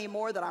say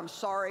anymore that I'm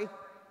sorry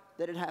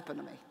that it happened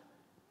to me.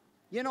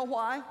 You know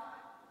why?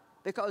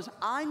 Because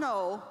I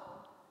know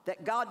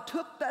that God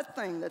took that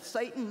thing that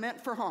Satan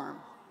meant for harm,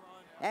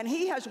 and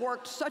he has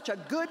worked such a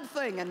good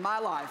thing in my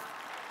life.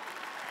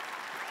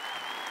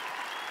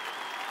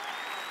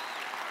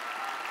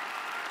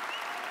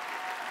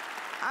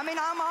 I mean,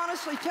 I'm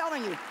honestly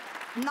telling you,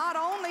 not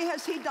only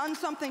has he done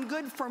something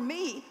good for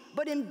me,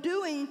 but in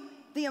doing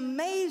the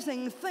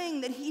amazing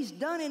thing that he's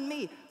done in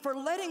me, for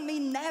letting me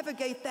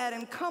navigate that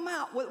and come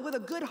out with a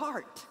good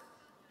heart.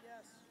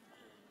 Yes.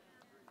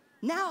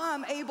 Now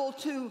I'm able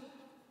to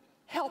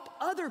help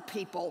other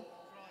people,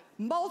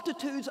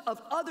 multitudes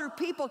of other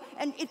people,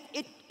 and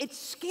it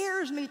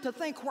scares me to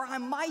think where I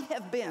might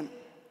have been.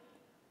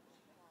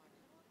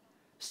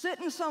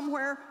 Sitting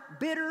somewhere,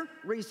 bitter,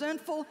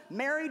 resentful,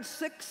 married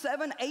 6,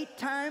 7, 8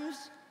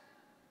 times,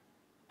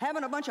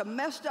 having a bunch of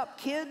messed up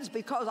kids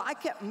because I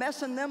kept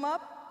messing them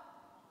up.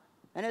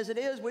 And as it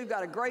is, we've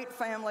got a great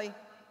family,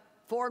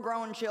 4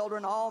 grown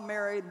children, all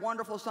married,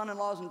 wonderful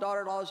son-in-laws and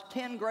daughter-in-laws,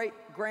 10 great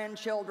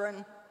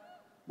grandchildren.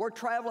 We're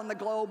traveling the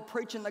globe,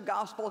 preaching the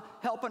gospel,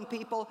 helping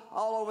people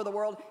all over the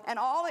world. And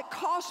all it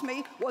cost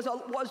me was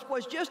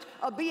just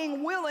a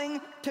being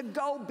willing to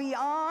go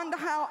beyond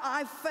how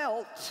I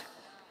felt,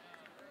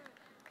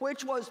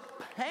 which was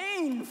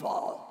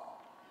painful,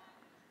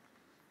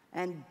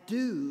 and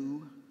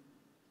do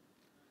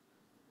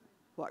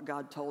what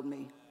God told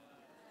me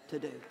to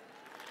do.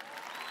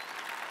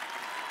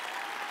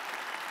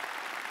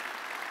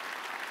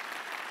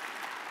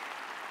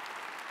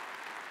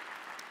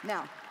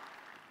 Now,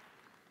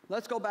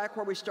 let's go back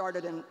where we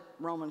started in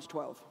Romans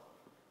 12.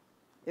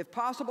 If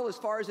possible, as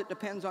far as it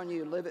depends on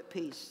you, live at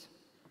peace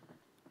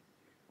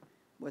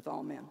with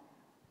all men.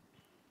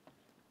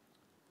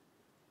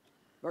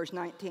 Verse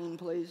 19,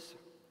 please.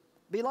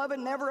 Beloved,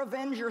 never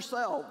avenge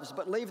yourselves,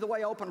 but leave the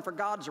way open for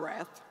God's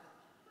wrath.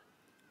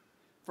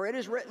 For it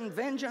is written,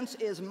 vengeance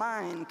is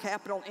mine,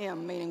 capital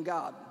M, meaning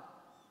God.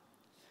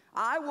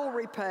 I will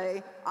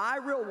repay, I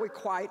will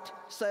requite,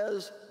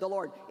 says the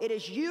Lord. It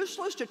is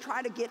useless to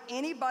try to get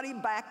anybody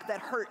back that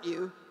hurt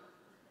you,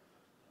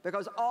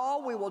 because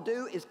all we will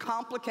do is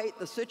complicate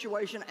the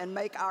situation and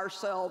make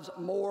ourselves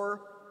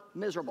more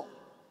miserable.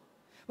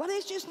 Well,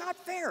 it's just not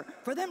fair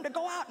for them to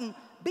go out and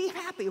be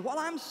happy while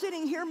I'm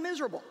sitting here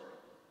miserable.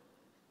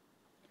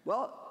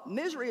 Well,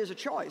 misery is a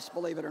choice,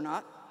 believe it or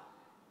not.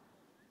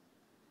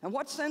 And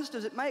what sense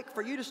does it make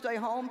for you to stay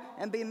home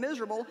and be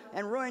miserable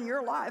and ruin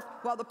your life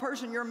while the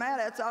person you're mad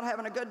at's out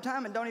having a good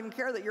time and don't even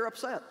care that you're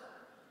upset?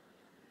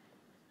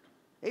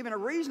 Even a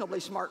reasonably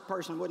smart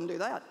person wouldn't do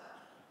that.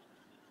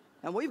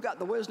 And we've got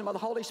the wisdom of the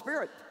Holy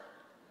Spirit.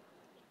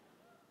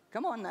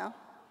 Come on now.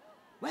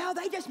 Well,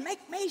 they just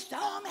make me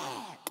so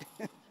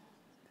mad.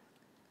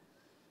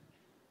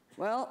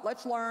 Well,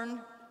 let's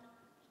learn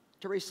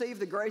to receive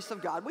the grace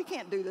of God. We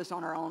can't do this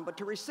on our own, but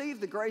to receive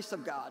the grace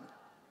of God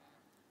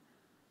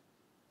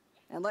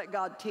and let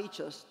God teach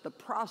us the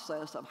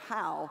process of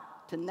how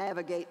to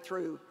navigate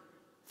through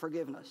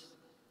forgiveness.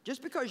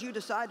 Just because you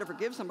decide to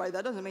forgive somebody,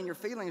 that doesn't mean your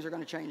feelings are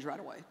going to change right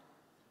away.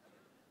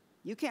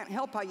 You can't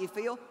help how you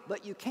feel,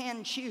 but you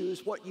can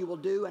choose what you will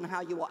do and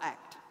how you will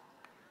act.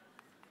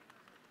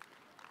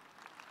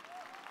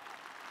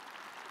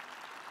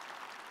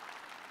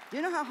 Do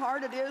you know how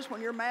hard it is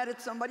when you're mad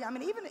at somebody? I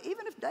mean, even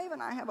if Dave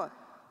and I have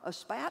a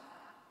spat,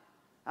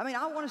 I mean,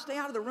 I want to stay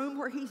out of the room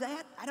where he's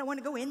at. I don't want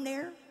to go in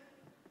there.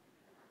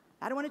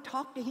 I don't want to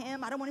talk to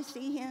him. I don't want to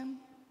see him.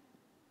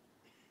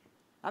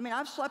 I mean,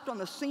 I've slept on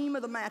the seam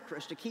of the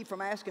mattress to keep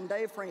from asking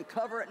Dave for any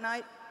cover at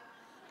night.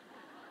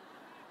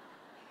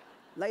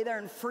 Lay there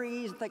and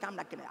freeze and think, I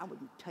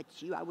wouldn't touch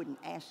you. I wouldn't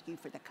ask you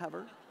for the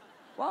cover.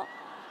 Well,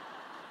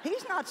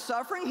 he's not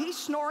suffering. He's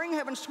snoring,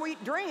 having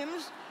sweet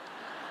dreams.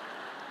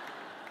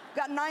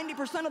 Got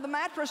 90% of the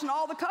mattress and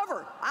all the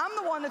cover. I'm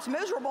the one that's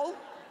miserable.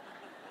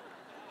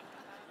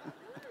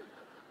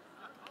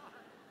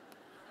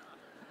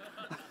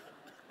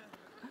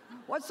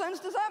 What sense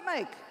does that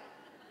make?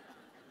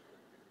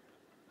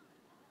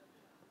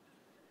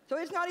 So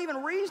it's not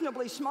even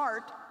reasonably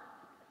smart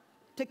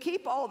to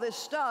keep all this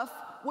stuff.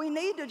 We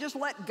need to just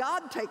let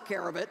God take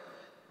care of it.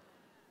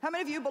 How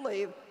many of you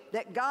believe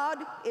that God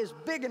is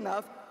big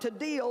enough to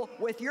deal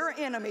with your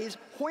enemies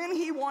when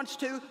He wants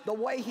to, the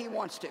way He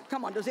wants to?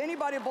 Come on, does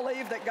anybody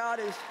believe that God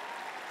is?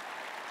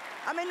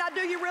 I mean, now,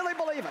 do you really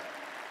believe it?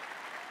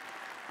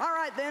 All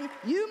right, then,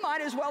 you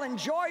might as well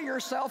enjoy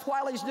yourself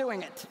while He's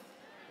doing it.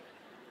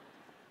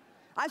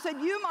 I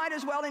said, you might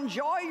as well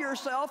enjoy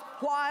yourself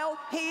while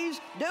He's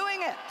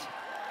doing it.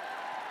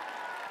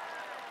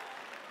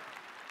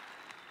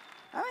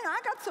 I mean, I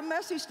got some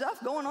messy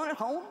stuff going on at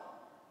home.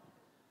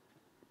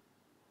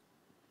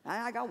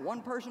 I got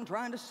one person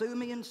trying to sue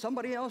me and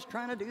somebody else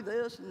trying to do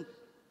this and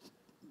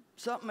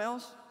something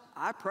else.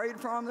 I prayed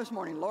for them this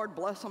morning. Lord,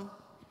 bless them.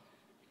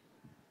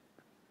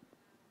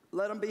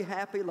 Let them be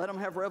happy. Let them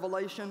have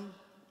revelation.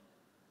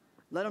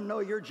 Let them know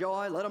your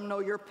joy. Let them know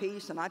your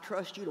peace. And I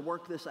trust you to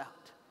work this out.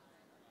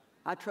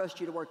 I trust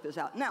you to work this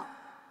out. Now,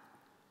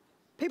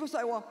 people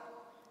say, well,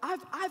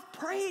 I've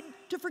prayed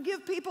to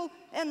forgive people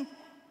and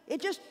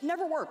it just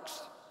never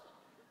works.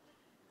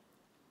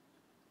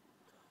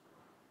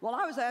 Well,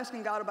 I was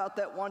asking God about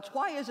that once.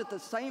 Why is it the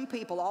same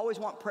people always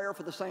want prayer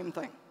for the same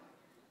thing?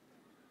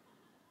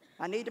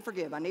 I need to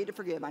forgive, I need to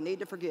forgive, I need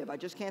to forgive. I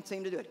just can't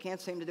seem to do it,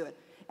 can't seem to do it.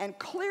 And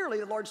clearly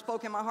the Lord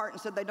spoke in my heart and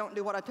said they don't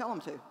do what I tell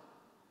them to.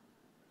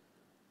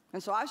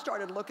 And so I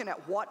started looking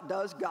at what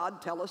does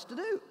God tell us to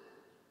do.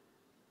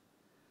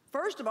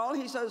 First of all,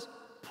 He says,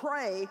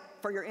 pray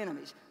for your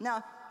enemies.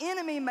 Now,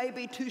 enemy may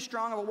be too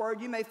strong of a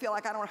word. You may feel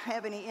like I don't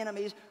have any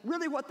enemies.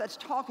 Really what that's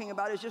talking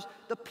about is just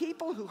the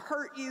people who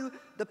hurt you,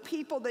 the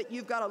people that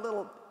you've got a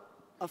little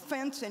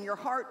offense in your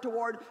heart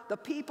toward, the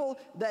people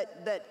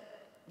that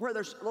where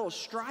there's a little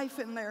strife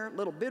in there, a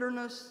little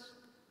bitterness,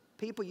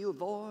 people you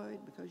avoid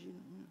because you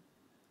know,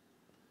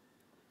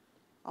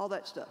 all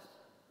that stuff.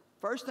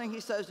 First thing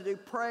He says to do,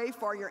 pray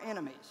for your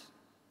enemies.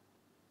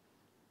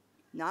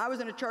 Now, I was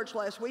in a church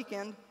last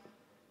weekend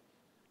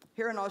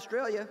here in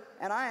Australia,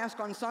 and I asked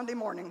on Sunday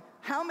morning,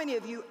 how many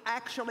of you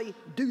actually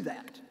do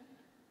that?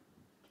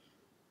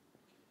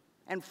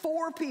 And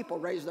 4 people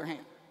raised their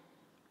hand.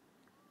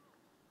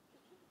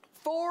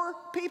 4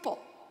 people.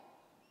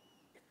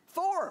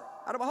 4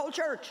 out of a whole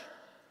church.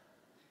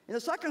 In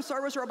the second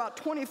service, there were about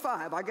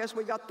 25. I guess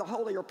we got the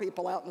holier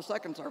people out in the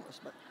second service,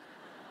 but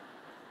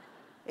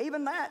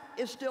even that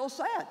is still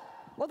sad.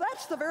 Well,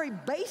 that's the very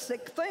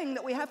basic thing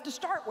that we have to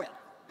start with.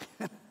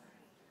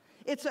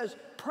 It says,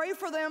 pray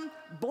for them,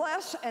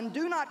 bless, and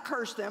do not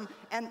curse them.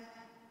 And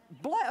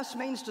bless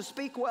means to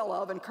speak well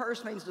of, and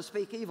curse means to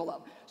speak evil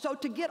of. So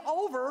to get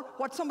over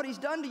what somebody's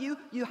done to you,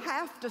 you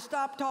have to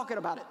stop talking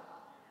about it.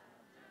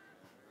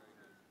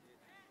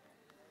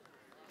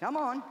 Come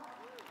on.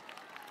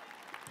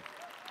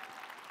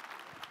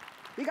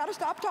 You got to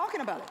stop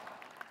talking about it.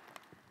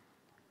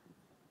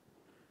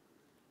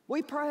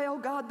 We pray, oh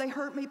God, they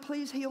hurt me.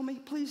 Please heal me.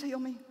 Please heal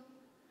me.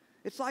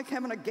 It's like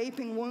having a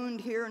gaping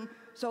wound here, and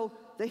so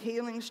the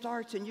healing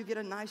starts and you get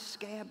a nice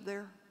scab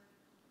there.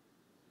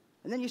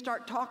 And then you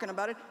start talking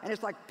about it, and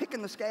it's like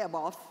picking the scab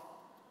off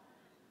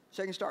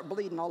so you can start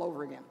bleeding all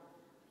over again.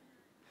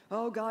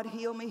 Oh, God,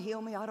 heal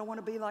me, I don't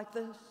want to be like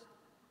this.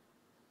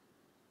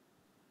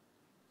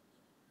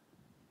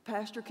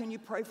 Pastor, can you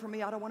pray for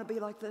me? I don't want to be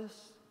like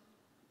this.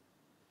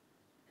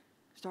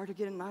 Start to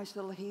get a nice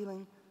little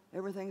healing.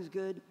 Everything's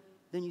good.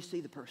 Then you see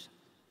the person.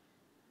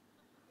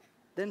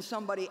 Then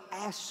somebody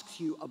asks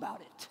you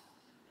about it.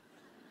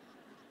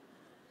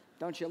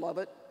 Don't you love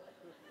it?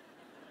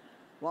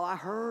 Well, I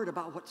heard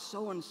about what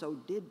so-and-so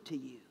did to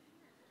you.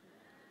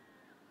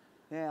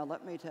 Yeah,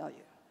 let me tell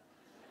you.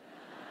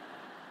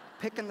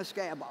 Picking the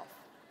scab off.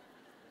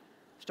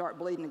 Start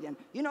bleeding again.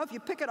 You know, if you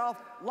pick it off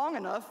long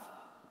enough,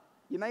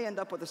 you may end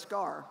up with a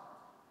scar.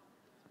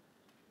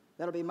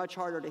 That'll be much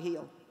harder to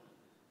heal.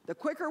 The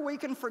quicker we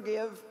can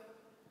forgive,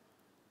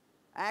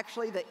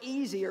 actually, the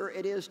easier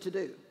it is to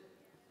do.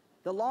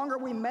 The longer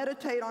we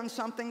meditate on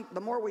something,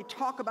 the more we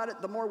talk about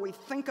it, the more we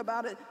think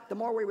about it, the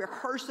more we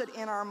rehearse it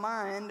in our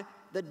mind,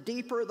 the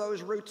deeper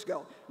those roots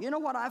go. You know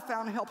what I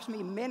found helps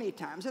me many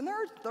times, and there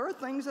are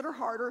things that are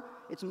harder.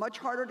 It's much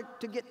harder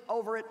to get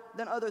over it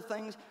than other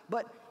things,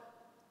 but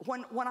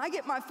when I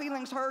get my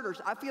feelings hurt or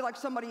I feel like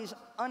somebody's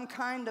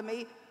unkind to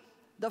me,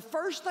 the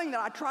first thing that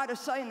I try to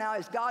say now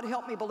is, God,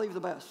 help me believe the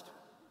best.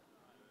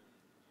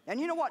 And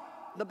you know what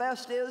the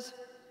best is?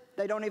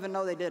 They don't even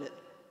know they did it.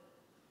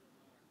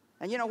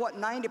 And you know what?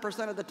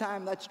 90% of the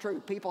time, that's true.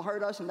 People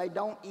hurt us, and they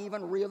don't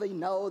even really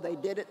know they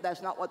did it.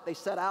 That's not what they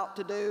set out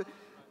to do.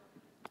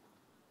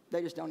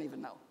 They just don't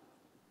even know.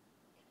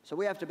 So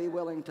we have to be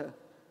willing to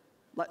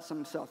let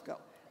some stuff go.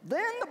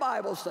 Then the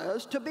Bible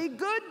says to be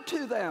good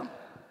to them.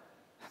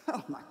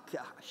 Oh, my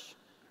gosh.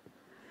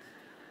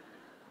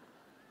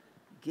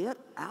 Get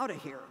out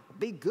of here.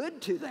 Be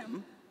good to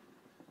them.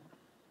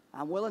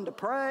 I'm willing to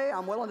pray.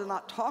 I'm willing to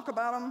not talk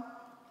about them.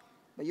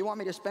 But you want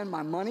me to spend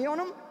my money on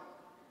them?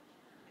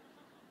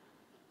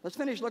 Let's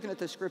finish looking at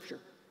this scripture.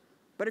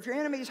 But if your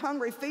enemy is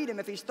hungry, feed him.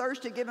 If he's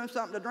thirsty, give him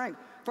something to drink.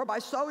 For by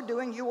so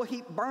doing, you will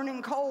heap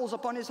burning coals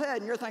upon his head.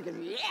 And you're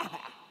thinking, yeah.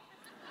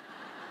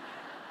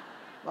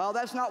 Well,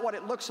 that's not what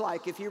it looks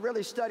like. If you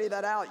really study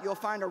that out, you'll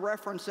find a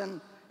reference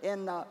in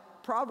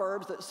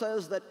Proverbs that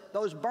says that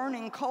those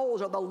burning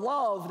coals are the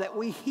love that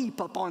we heap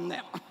upon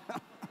them.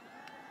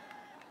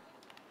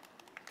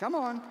 Come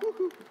on.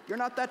 Woo-hoo. You're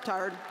not that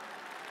tired.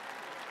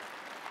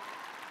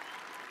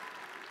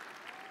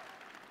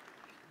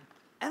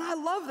 And I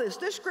love this.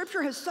 This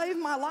scripture has saved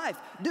my life.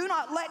 Do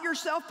not let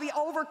yourself be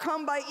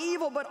overcome by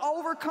evil, but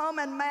overcome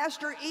and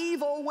master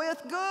evil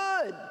with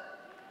good.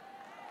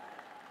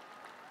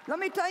 Let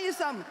me tell you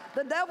something.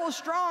 The devil's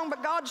strong,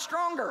 but God's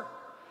stronger.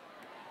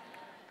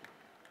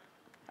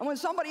 And when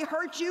somebody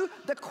hurts you,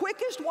 the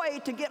quickest way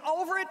to get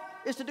over it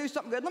is to do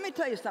something good. Let me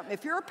tell you something.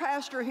 If you're a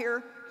pastor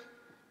here,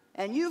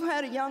 and you've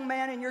had a young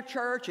man in your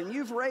church, and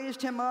you've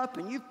raised him up,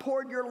 and you've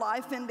poured your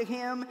life into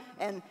him,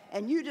 and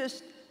you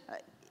just...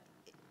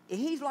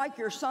 he's like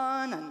your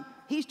son, and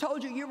he's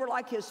told you you were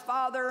like his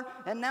father,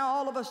 and now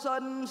all of a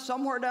sudden,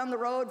 somewhere down the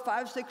road,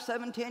 5, 6,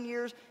 7, 10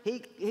 years,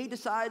 he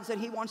decides that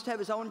he wants to have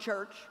his own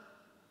church,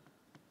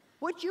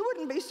 which you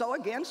wouldn't be so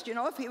against, you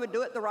know, if he would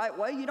do it the right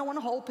way. You don't want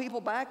to hold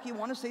people back. You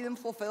want to see them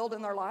fulfilled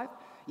in their life.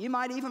 You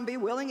might even be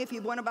willing, if he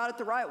went about it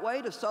the right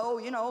way, to sow,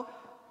 you know,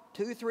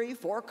 2, 3,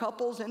 4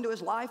 couples into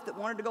his life that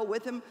wanted to go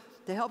with him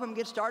to help him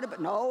get started.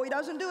 But no, he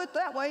doesn't do it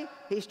that way.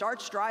 He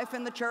starts strife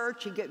in the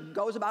church. He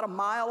goes about a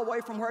mile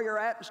away from where you're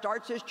at and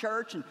starts his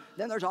church, and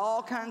then there's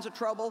all kinds of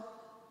trouble.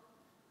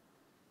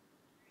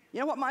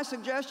 You know what my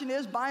suggestion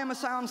is? Buy him a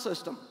sound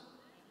system.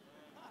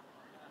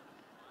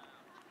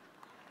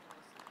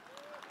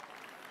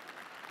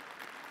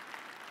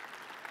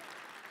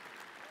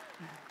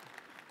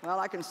 Well,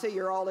 I can see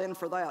you're all in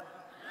for that.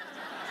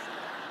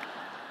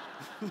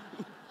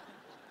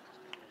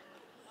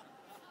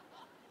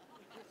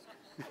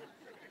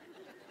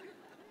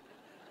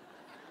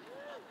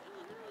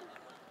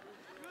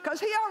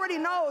 Because he already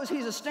knows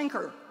he's a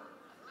stinker.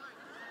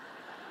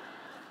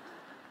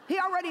 He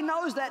already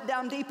knows that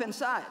down deep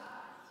inside.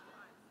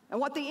 And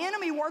what the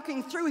enemy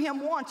working through him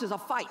wants is a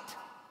fight.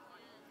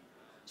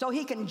 So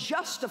he can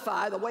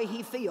justify the way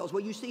he feels.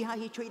 Well, you see how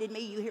he treated me.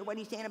 You hear what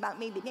he's saying about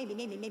me.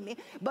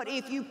 But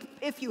if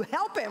you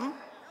help him,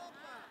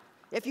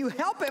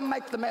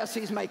 make the mess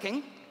he's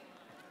making,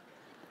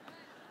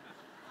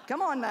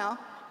 come on now.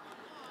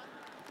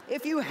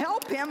 If you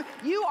help him,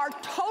 you are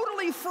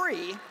totally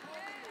free.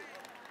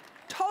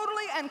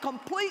 Totally and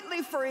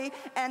completely free.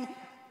 And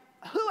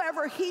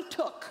whoever he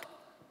took,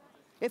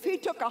 if he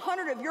took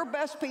 100 of your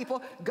best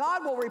people,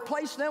 God will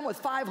replace them with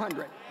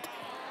 500.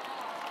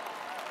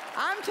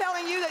 I'm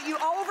telling you that you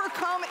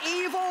overcome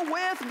evil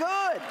with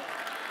good.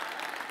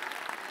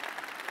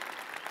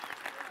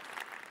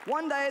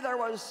 One day there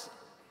was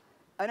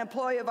an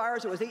employee of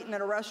ours that was eating at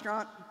a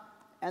restaurant,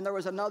 and there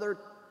was another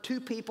 2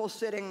 people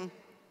sitting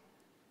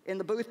in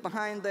the booth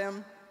behind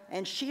them,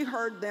 and she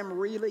heard them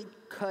really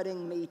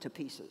cutting me to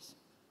pieces.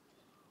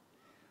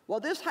 Well,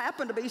 this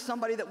happened to be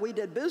somebody that we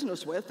did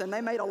business with, and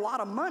they made a lot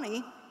of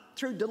money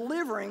through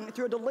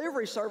a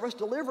delivery service,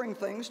 delivering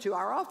things to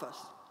our office.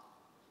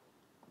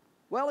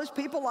 Well, as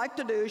people like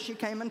to do, she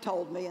came and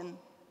told me, and,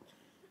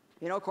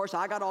 you know, of course,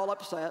 I got all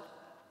upset.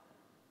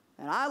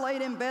 And I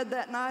laid in bed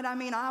that night. I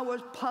mean, I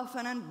was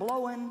puffing and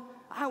blowing.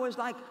 I was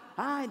like,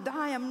 I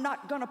am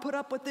not going to put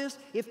up with this.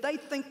 If they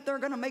think they're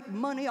going to make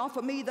money off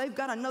of me, they've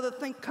got another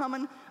thing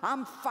coming.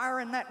 I'm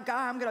firing that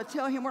guy. I'm going to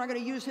tell him we're not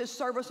going to use his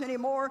service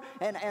anymore.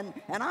 And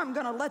I'm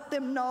going to let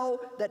them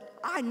know that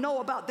I know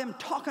about them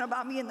talking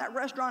about me in that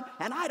restaurant,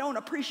 and I don't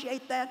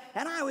appreciate that.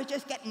 And I was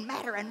just getting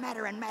madder and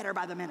madder and madder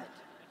by the minute.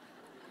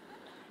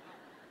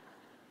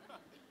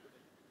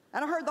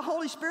 And I heard the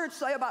Holy Spirit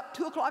say about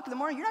 2 o'clock in the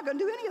morning, you're not going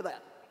to do any of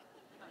that.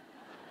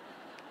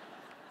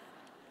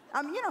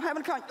 I mean, you know,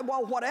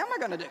 well, what am I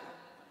going to do?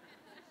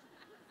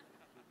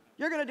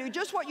 You're going to do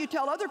just what you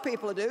tell other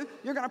people to do.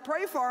 You're going to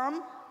pray for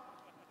them,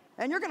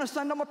 and you're going to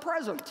send them a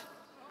present.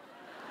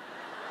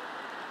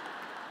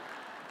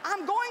 I'm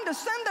I'm going to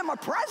send them a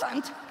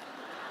present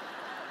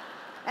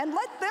and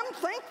let them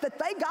think that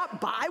they got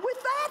by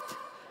with that?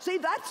 See,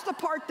 that's the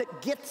part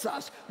that gets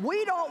us.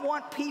 We don't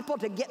want people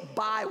to get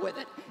by with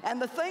it. And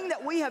the thing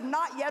that we have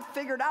not yet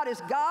figured out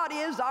is God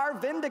is our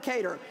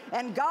vindicator.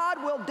 And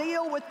God will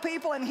deal with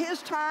people in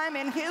His time,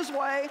 in His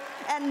way.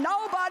 And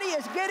nobody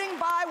is getting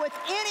by with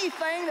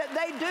anything that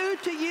they do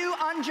to you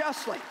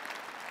unjustly.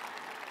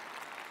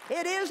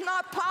 It is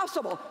not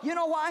possible. You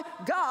know why?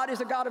 God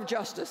is a God of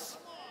justice.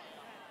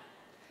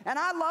 And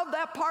I love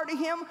that part of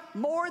Him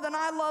more than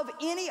I love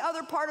any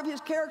other part of His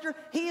character.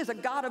 He is a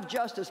God of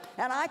justice.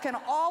 And I can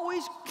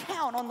always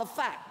count on the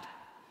fact,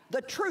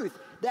 the truth,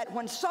 that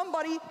when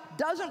somebody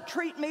doesn't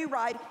treat me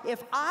right,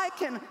 if I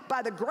can,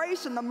 by the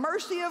grace and the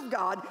mercy of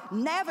God,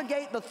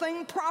 navigate the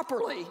thing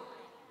properly,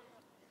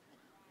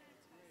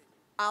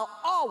 I'll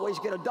always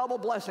get a double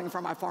blessing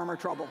for my former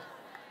trouble.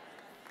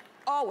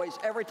 Always,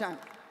 every time.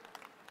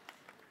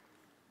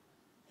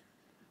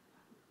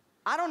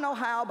 I don't know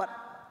how, but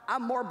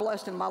I'm more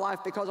blessed in my life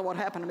because of what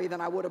happened to me than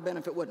I would have been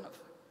if it wouldn't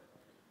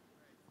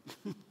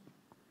have.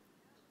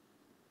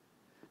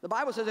 The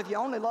Bible says if you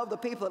only love the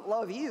people that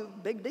love you,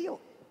 big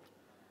deal.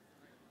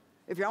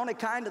 If you're only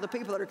kind to the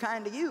people that are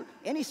kind to you,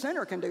 any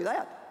sinner can do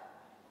that.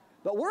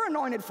 But we're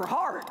anointed for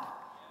hard.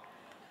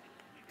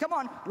 Come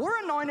on,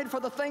 we're anointed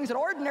for the things that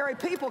ordinary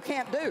people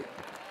can't do.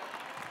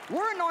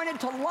 We're anointed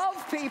to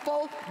love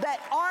people that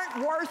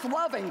aren't worth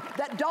loving,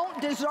 that don't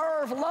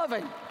deserve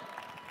loving.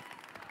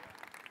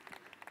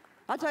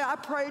 I tell you, I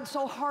prayed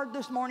so hard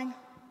this morning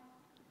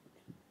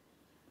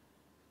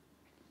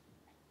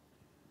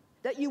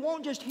that you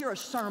won't just hear a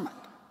sermon.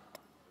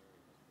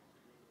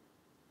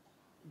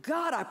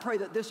 God, I pray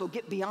that this will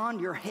get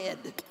beyond your head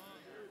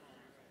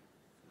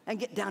and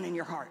get down in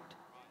your heart.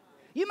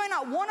 You may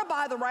not want to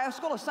buy the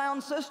rascal a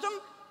sound system,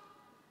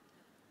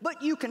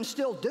 but you can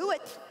still do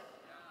it.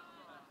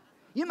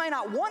 You may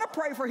not want to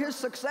pray for his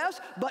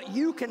success, but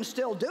you can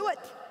still do it.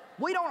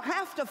 We don't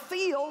have to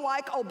feel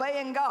like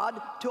obeying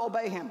God to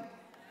obey Him.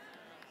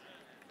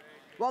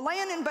 Well,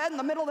 laying in bed in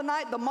the middle of the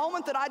night, the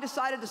moment that I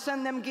decided to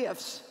send them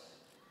gifts,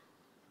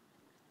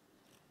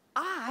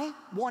 I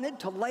wanted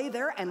to lay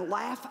there and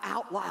laugh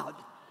out loud.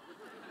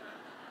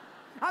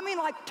 I mean,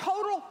 like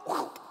total.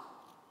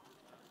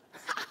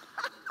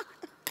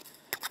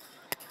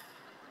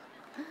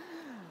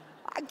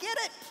 I get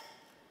it.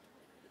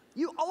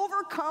 You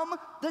overcome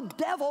the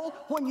devil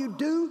when you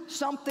do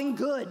something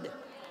good.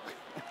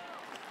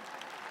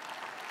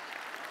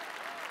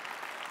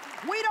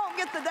 We don't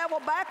get the devil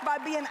back by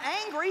being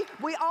angry.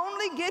 We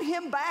only get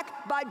him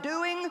back by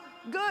doing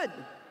good.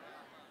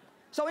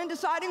 So in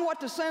deciding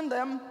what to send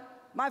them,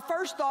 my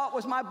first thought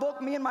was my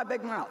book, Me and My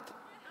Big Mouth.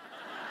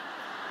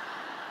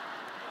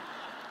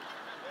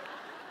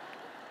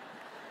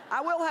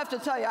 I will have to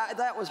tell you,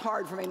 that was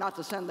hard for me not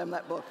to send them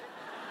that book.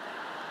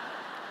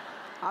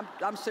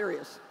 I'm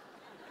serious.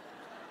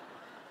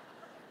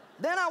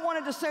 Then I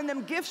wanted to send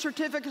them gift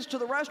certificates to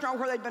the restaurant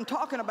where they'd been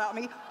talking about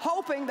me,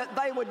 hoping that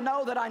they would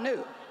know that I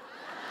knew.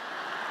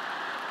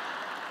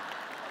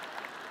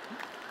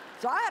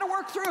 So I had to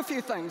work through a few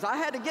things. I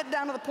had to get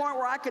down to the point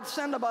where I could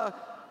send them a,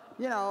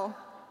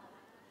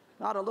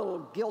 not a little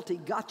guilty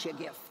gotcha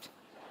gift.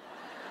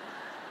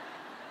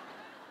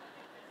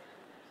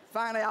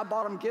 Finally, I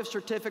bought them gift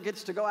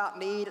certificates to go out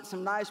and eat at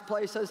some nice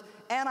places,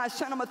 and I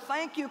sent them a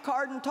thank you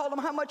card and told them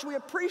how much we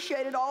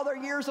appreciated all their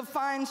years of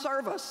fine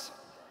service.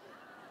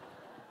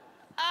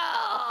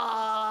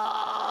 Oh!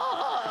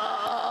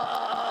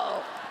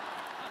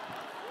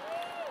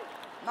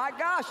 My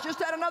gosh,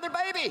 just had another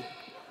baby.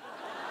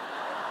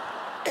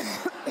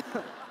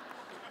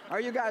 Are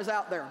you guys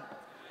out there?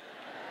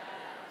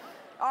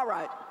 All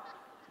right.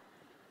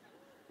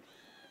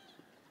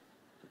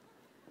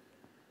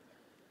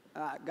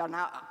 Got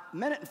a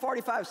minute and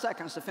 45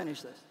 seconds to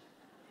finish this.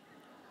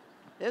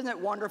 Isn't it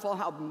wonderful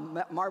how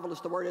marvelous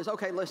the word is?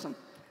 Okay, listen.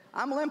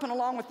 I'm limping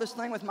along with this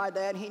thing with my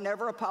dad. He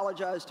never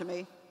apologized to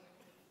me.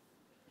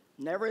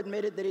 Never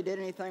admitted that he did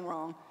anything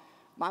wrong.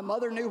 My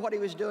mother knew what he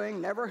was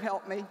doing, never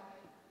helped me.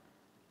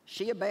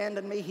 She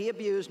abandoned me. He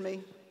abused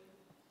me.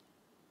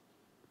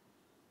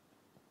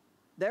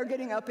 They're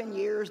getting up in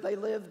years. They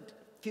lived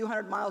a few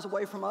hundred miles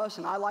away from us,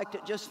 and I liked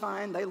it just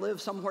fine. They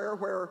lived somewhere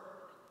where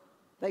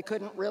they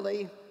couldn't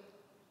really,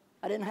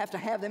 I didn't have to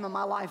have them in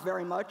my life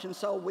very much, and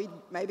so we'd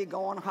maybe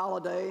go on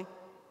holiday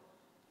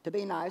to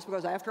be nice,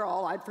 because after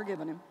all, I'd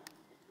forgiven him.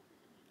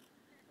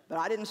 But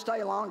I didn't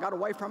stay long, got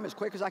away from him as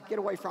quick as I could get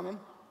away from him.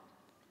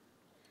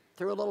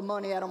 Threw a little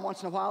money at them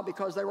once in a while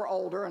because they were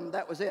older, and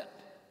that was it.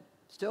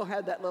 Still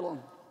had that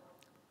little...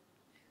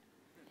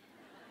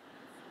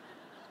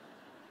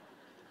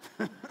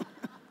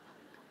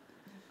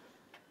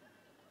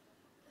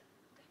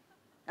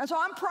 And so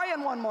I'm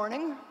praying one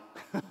morning.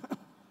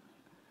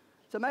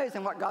 It's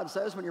amazing what God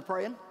says when you're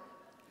praying.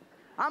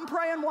 I'm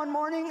praying one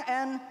morning,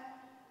 and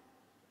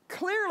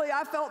clearly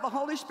I felt the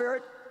Holy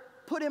Spirit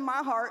put in my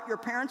heart, your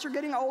parents are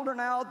getting older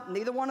now.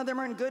 Neither one of them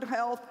are in good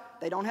health.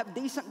 They don't have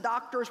decent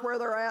doctors where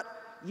they're at.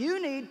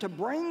 You need to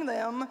bring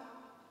them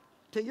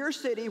to your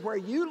city where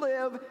you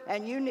live,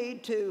 and you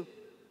need to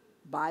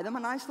buy them a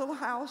nice little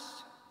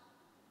house,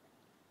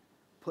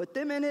 put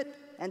them in it,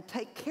 and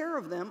take care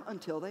of them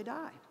until they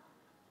die.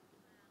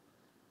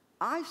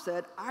 I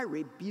said, I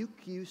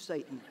rebuke you,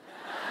 Satan.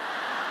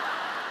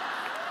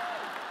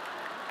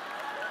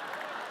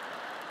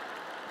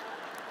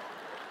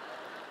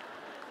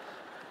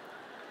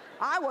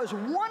 I was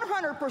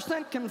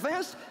 100%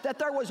 convinced that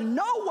there was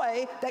no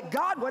way that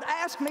God would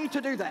ask me to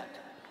do that.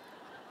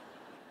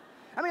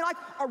 I mean, like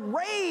a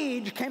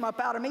rage came up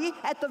out of me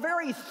at the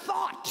very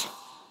thought.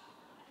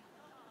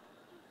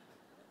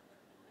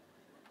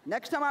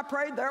 Next time I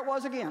prayed, there it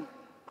was again.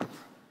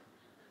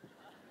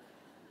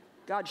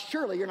 God,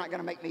 surely you're not going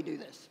to make me do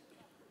this.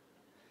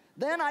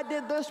 Then I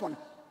did this one.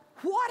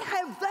 What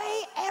have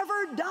they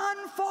ever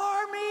done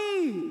for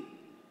me?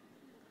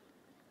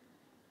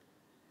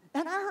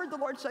 And I heard the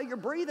Lord say, you're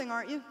breathing,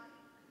 aren't you?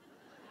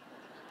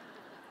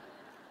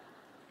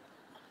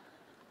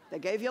 They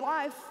gave you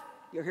life.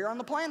 You're here on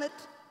the planet.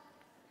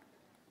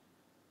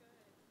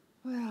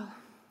 Well,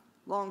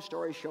 long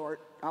story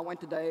short, I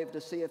went to Dave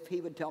to see if he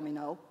would tell me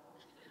no.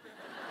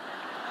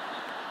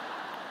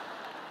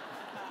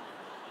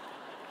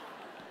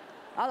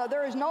 I thought,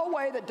 there is no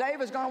way that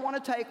Dave is going to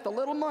want to take the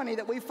little money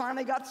that we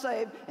finally got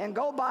saved and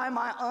go buy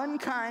my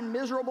unkind,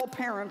 miserable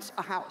parents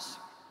a house.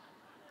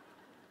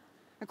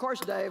 Of course,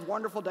 Dave,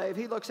 wonderful Dave,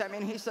 he looks at me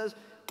and he says,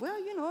 well,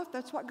 you know, if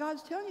that's what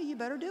God's telling you, you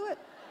better do it.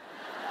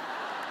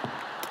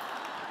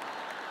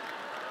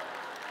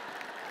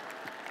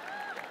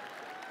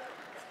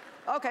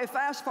 Okay,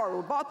 fast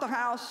forward. We bought the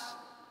house,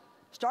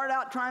 started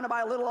out trying to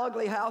buy a little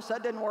ugly house.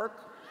 That didn't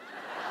work.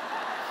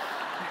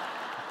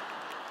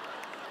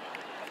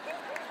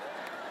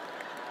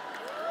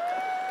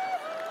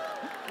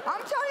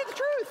 I'm telling you the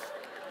truth.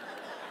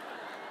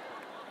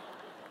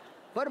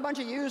 Put a bunch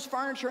of used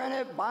furniture in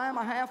it, buy him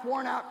a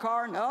half-worn-out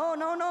car. No,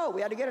 no, no.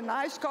 We had to get a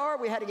nice car.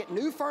 We had to get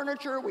new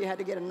furniture. We had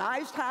to get a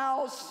nice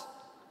house.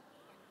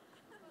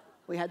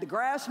 We had the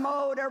grass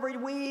mowed every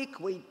week.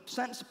 We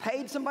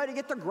paid somebody to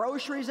get their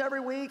groceries every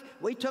week.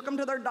 We took them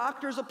to their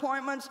doctor's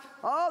appointments.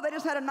 Oh, they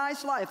just had a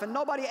nice life, and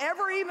nobody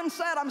ever even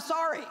said, I'm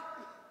sorry.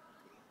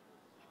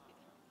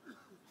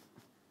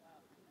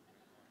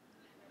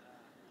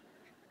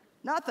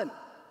 Nothing.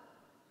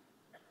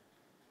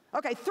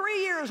 Okay,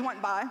 3 years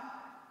went by.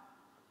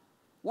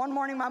 One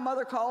morning, my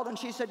mother called, and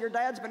she said, your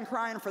dad's been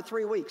crying for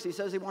 3 weeks. He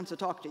says he wants to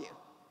talk to you.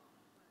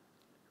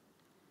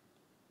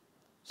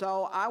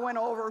 So I went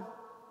over,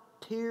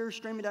 tears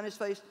streaming down his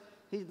face.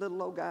 He's a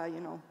little old guy, you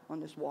know, on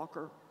this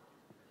walker.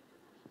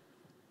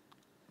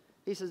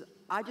 He says,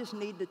 I just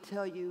need to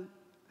tell you,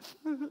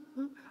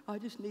 I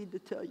just need to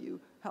tell you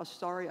how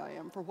sorry I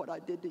am for what I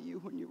did to you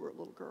when you were a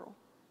little girl.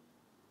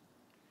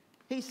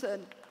 He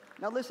said,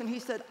 now listen, he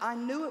said, I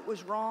knew it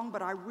was wrong,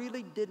 but I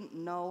really didn't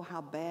know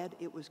how bad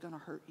it was going to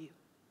hurt you.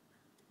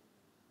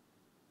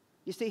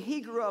 You see, he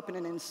grew up in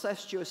an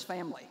incestuous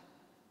family.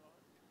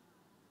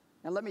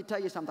 And let me tell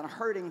you something,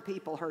 hurting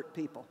people hurt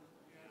people.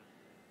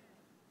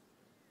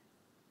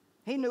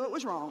 He knew it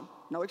was wrong,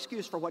 no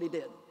excuse for what he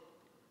did.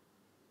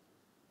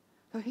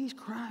 So he's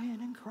crying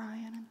and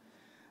crying, and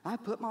I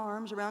put my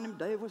arms around him.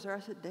 Dave was there. I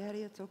said,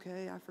 Daddy, it's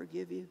okay, I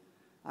forgive you.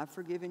 I've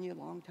forgiven you a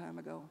long time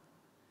ago.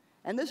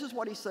 And this is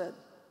what he said.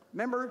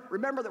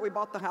 Remember that we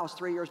bought the house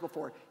 3 years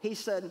before. He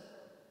said,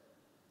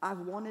 I've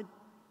wanted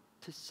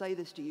to say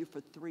this to you for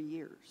 3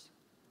 years,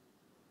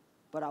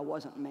 but I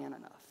wasn't man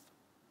enough.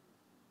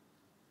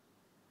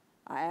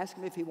 I asked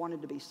him if he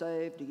wanted to be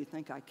saved. Do you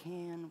think I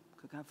can?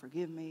 Could God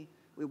forgive me?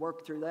 We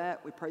worked through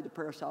that. We prayed the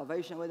prayer of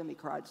salvation with him. He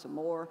cried some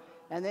more.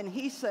 And then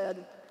he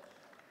said,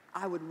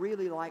 I would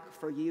really like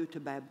for you to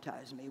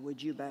baptize me.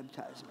 Would you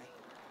baptize me?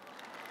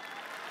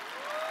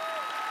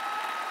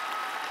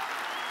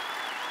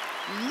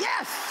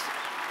 Yes!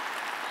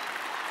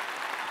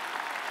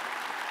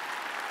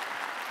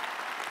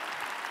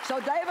 So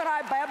Dave and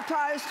I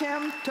baptized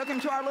him, took him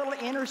to our little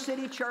inner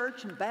city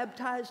church and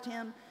baptized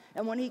him.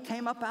 And when he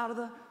came up out of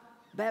the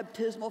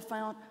baptismal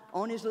fount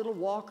on his little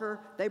walker,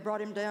 they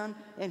brought him down,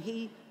 and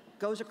he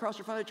goes across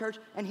the front of the church,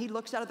 and he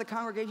looks out at the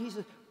congregation. He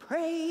says,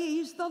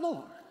 praise the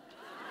Lord.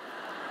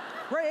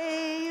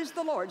 Praise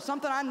the Lord.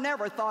 Something I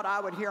never thought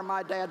I would hear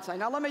my dad say.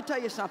 Now, let me tell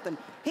you something.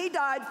 He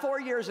died 4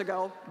 years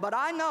ago, but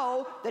I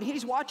know that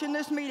he's watching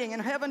this meeting in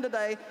heaven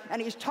today, and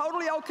he's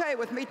totally okay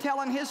with me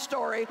telling his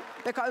story,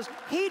 because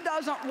he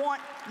doesn't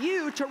want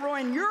you to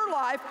ruin your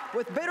life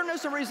with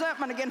bitterness and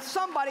resentment against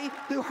somebody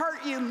who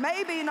hurt you,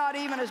 maybe not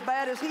even as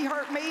bad as he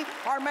hurt me,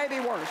 or maybe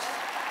worse.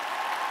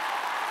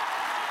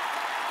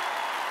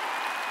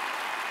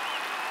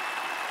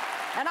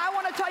 And I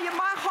want to tell you,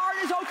 my heart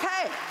is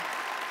okay.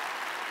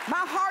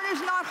 My heart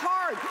is not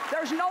hard.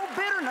 There's no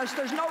bitterness.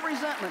 There's no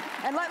resentment.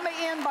 And let me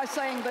end by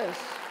saying this.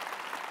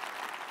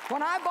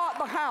 When I bought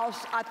the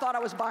house, I thought I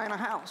was buying a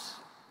house.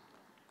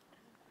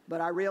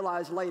 But I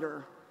realized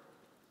later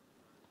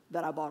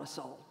that I bought a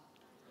soul.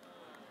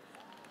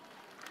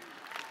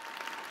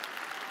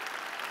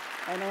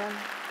 Amen?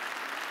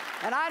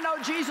 And I know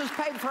Jesus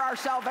paid for our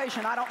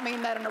salvation. I don't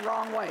mean that in the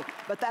wrong way.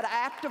 But that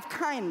act of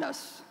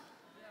kindness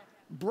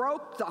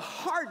broke the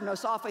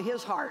hardness off of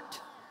his heart.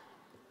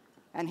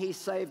 and he's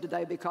saved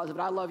today because of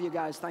it. I love you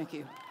guys. Thank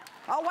you.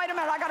 Oh, wait a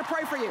minute. I got to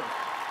pray for you.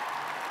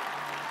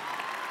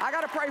 I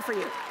got to pray for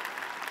you.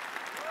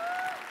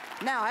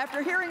 Now,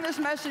 after hearing this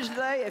message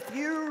today, if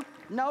you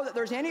know that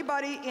there's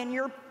anybody in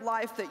your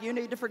life that you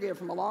need to forgive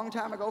from a long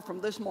time ago, from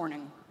this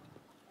morning,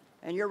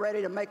 and you're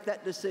ready to make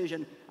that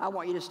decision, I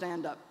want you to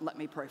stand up and let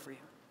me pray for you.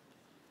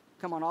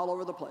 Come on, all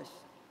over the place.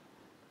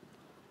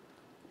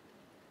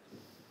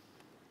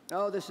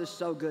 Oh, this is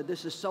so good.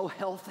 This is so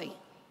healthy.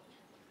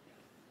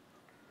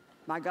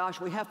 My gosh,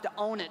 we have to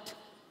own it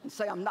and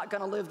say, I'm not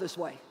going to live this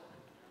way.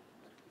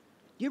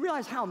 Do you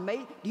realize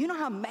do you know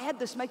how mad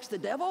this makes the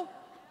devil?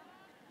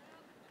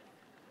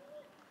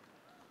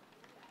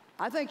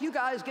 I think you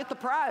guys get the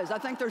prize. I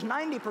think there's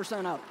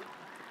 90% of it.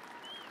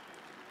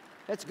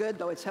 It's good,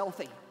 though. It's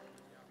healthy.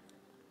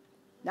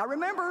 Now,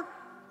 remember,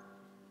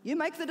 you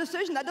make the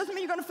decision. That doesn't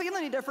mean you're going to feel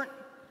any different.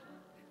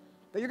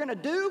 But you're going to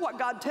do what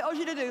God tells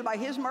you to do by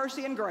his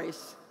mercy and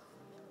grace,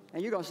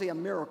 and you're going to see a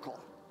miracle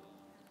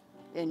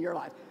in your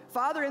life.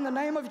 Father, in the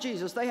name of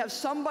Jesus, they have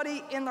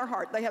somebody in their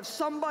heart. They have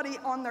somebody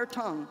on their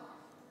tongue,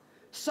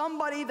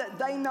 somebody that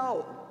they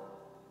know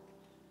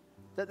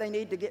that they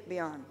need to get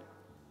beyond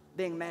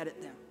being mad at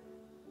them.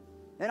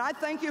 And I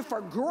thank you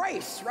for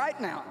grace right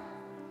now.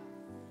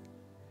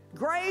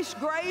 Grace,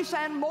 grace,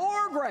 and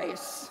more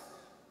grace.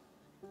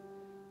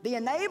 The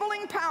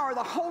enabling power of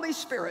the Holy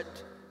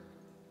Spirit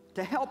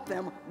to help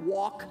them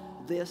walk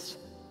this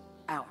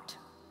out.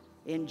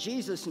 In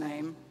Jesus'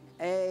 name,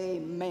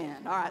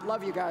 amen. All right,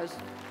 love you guys.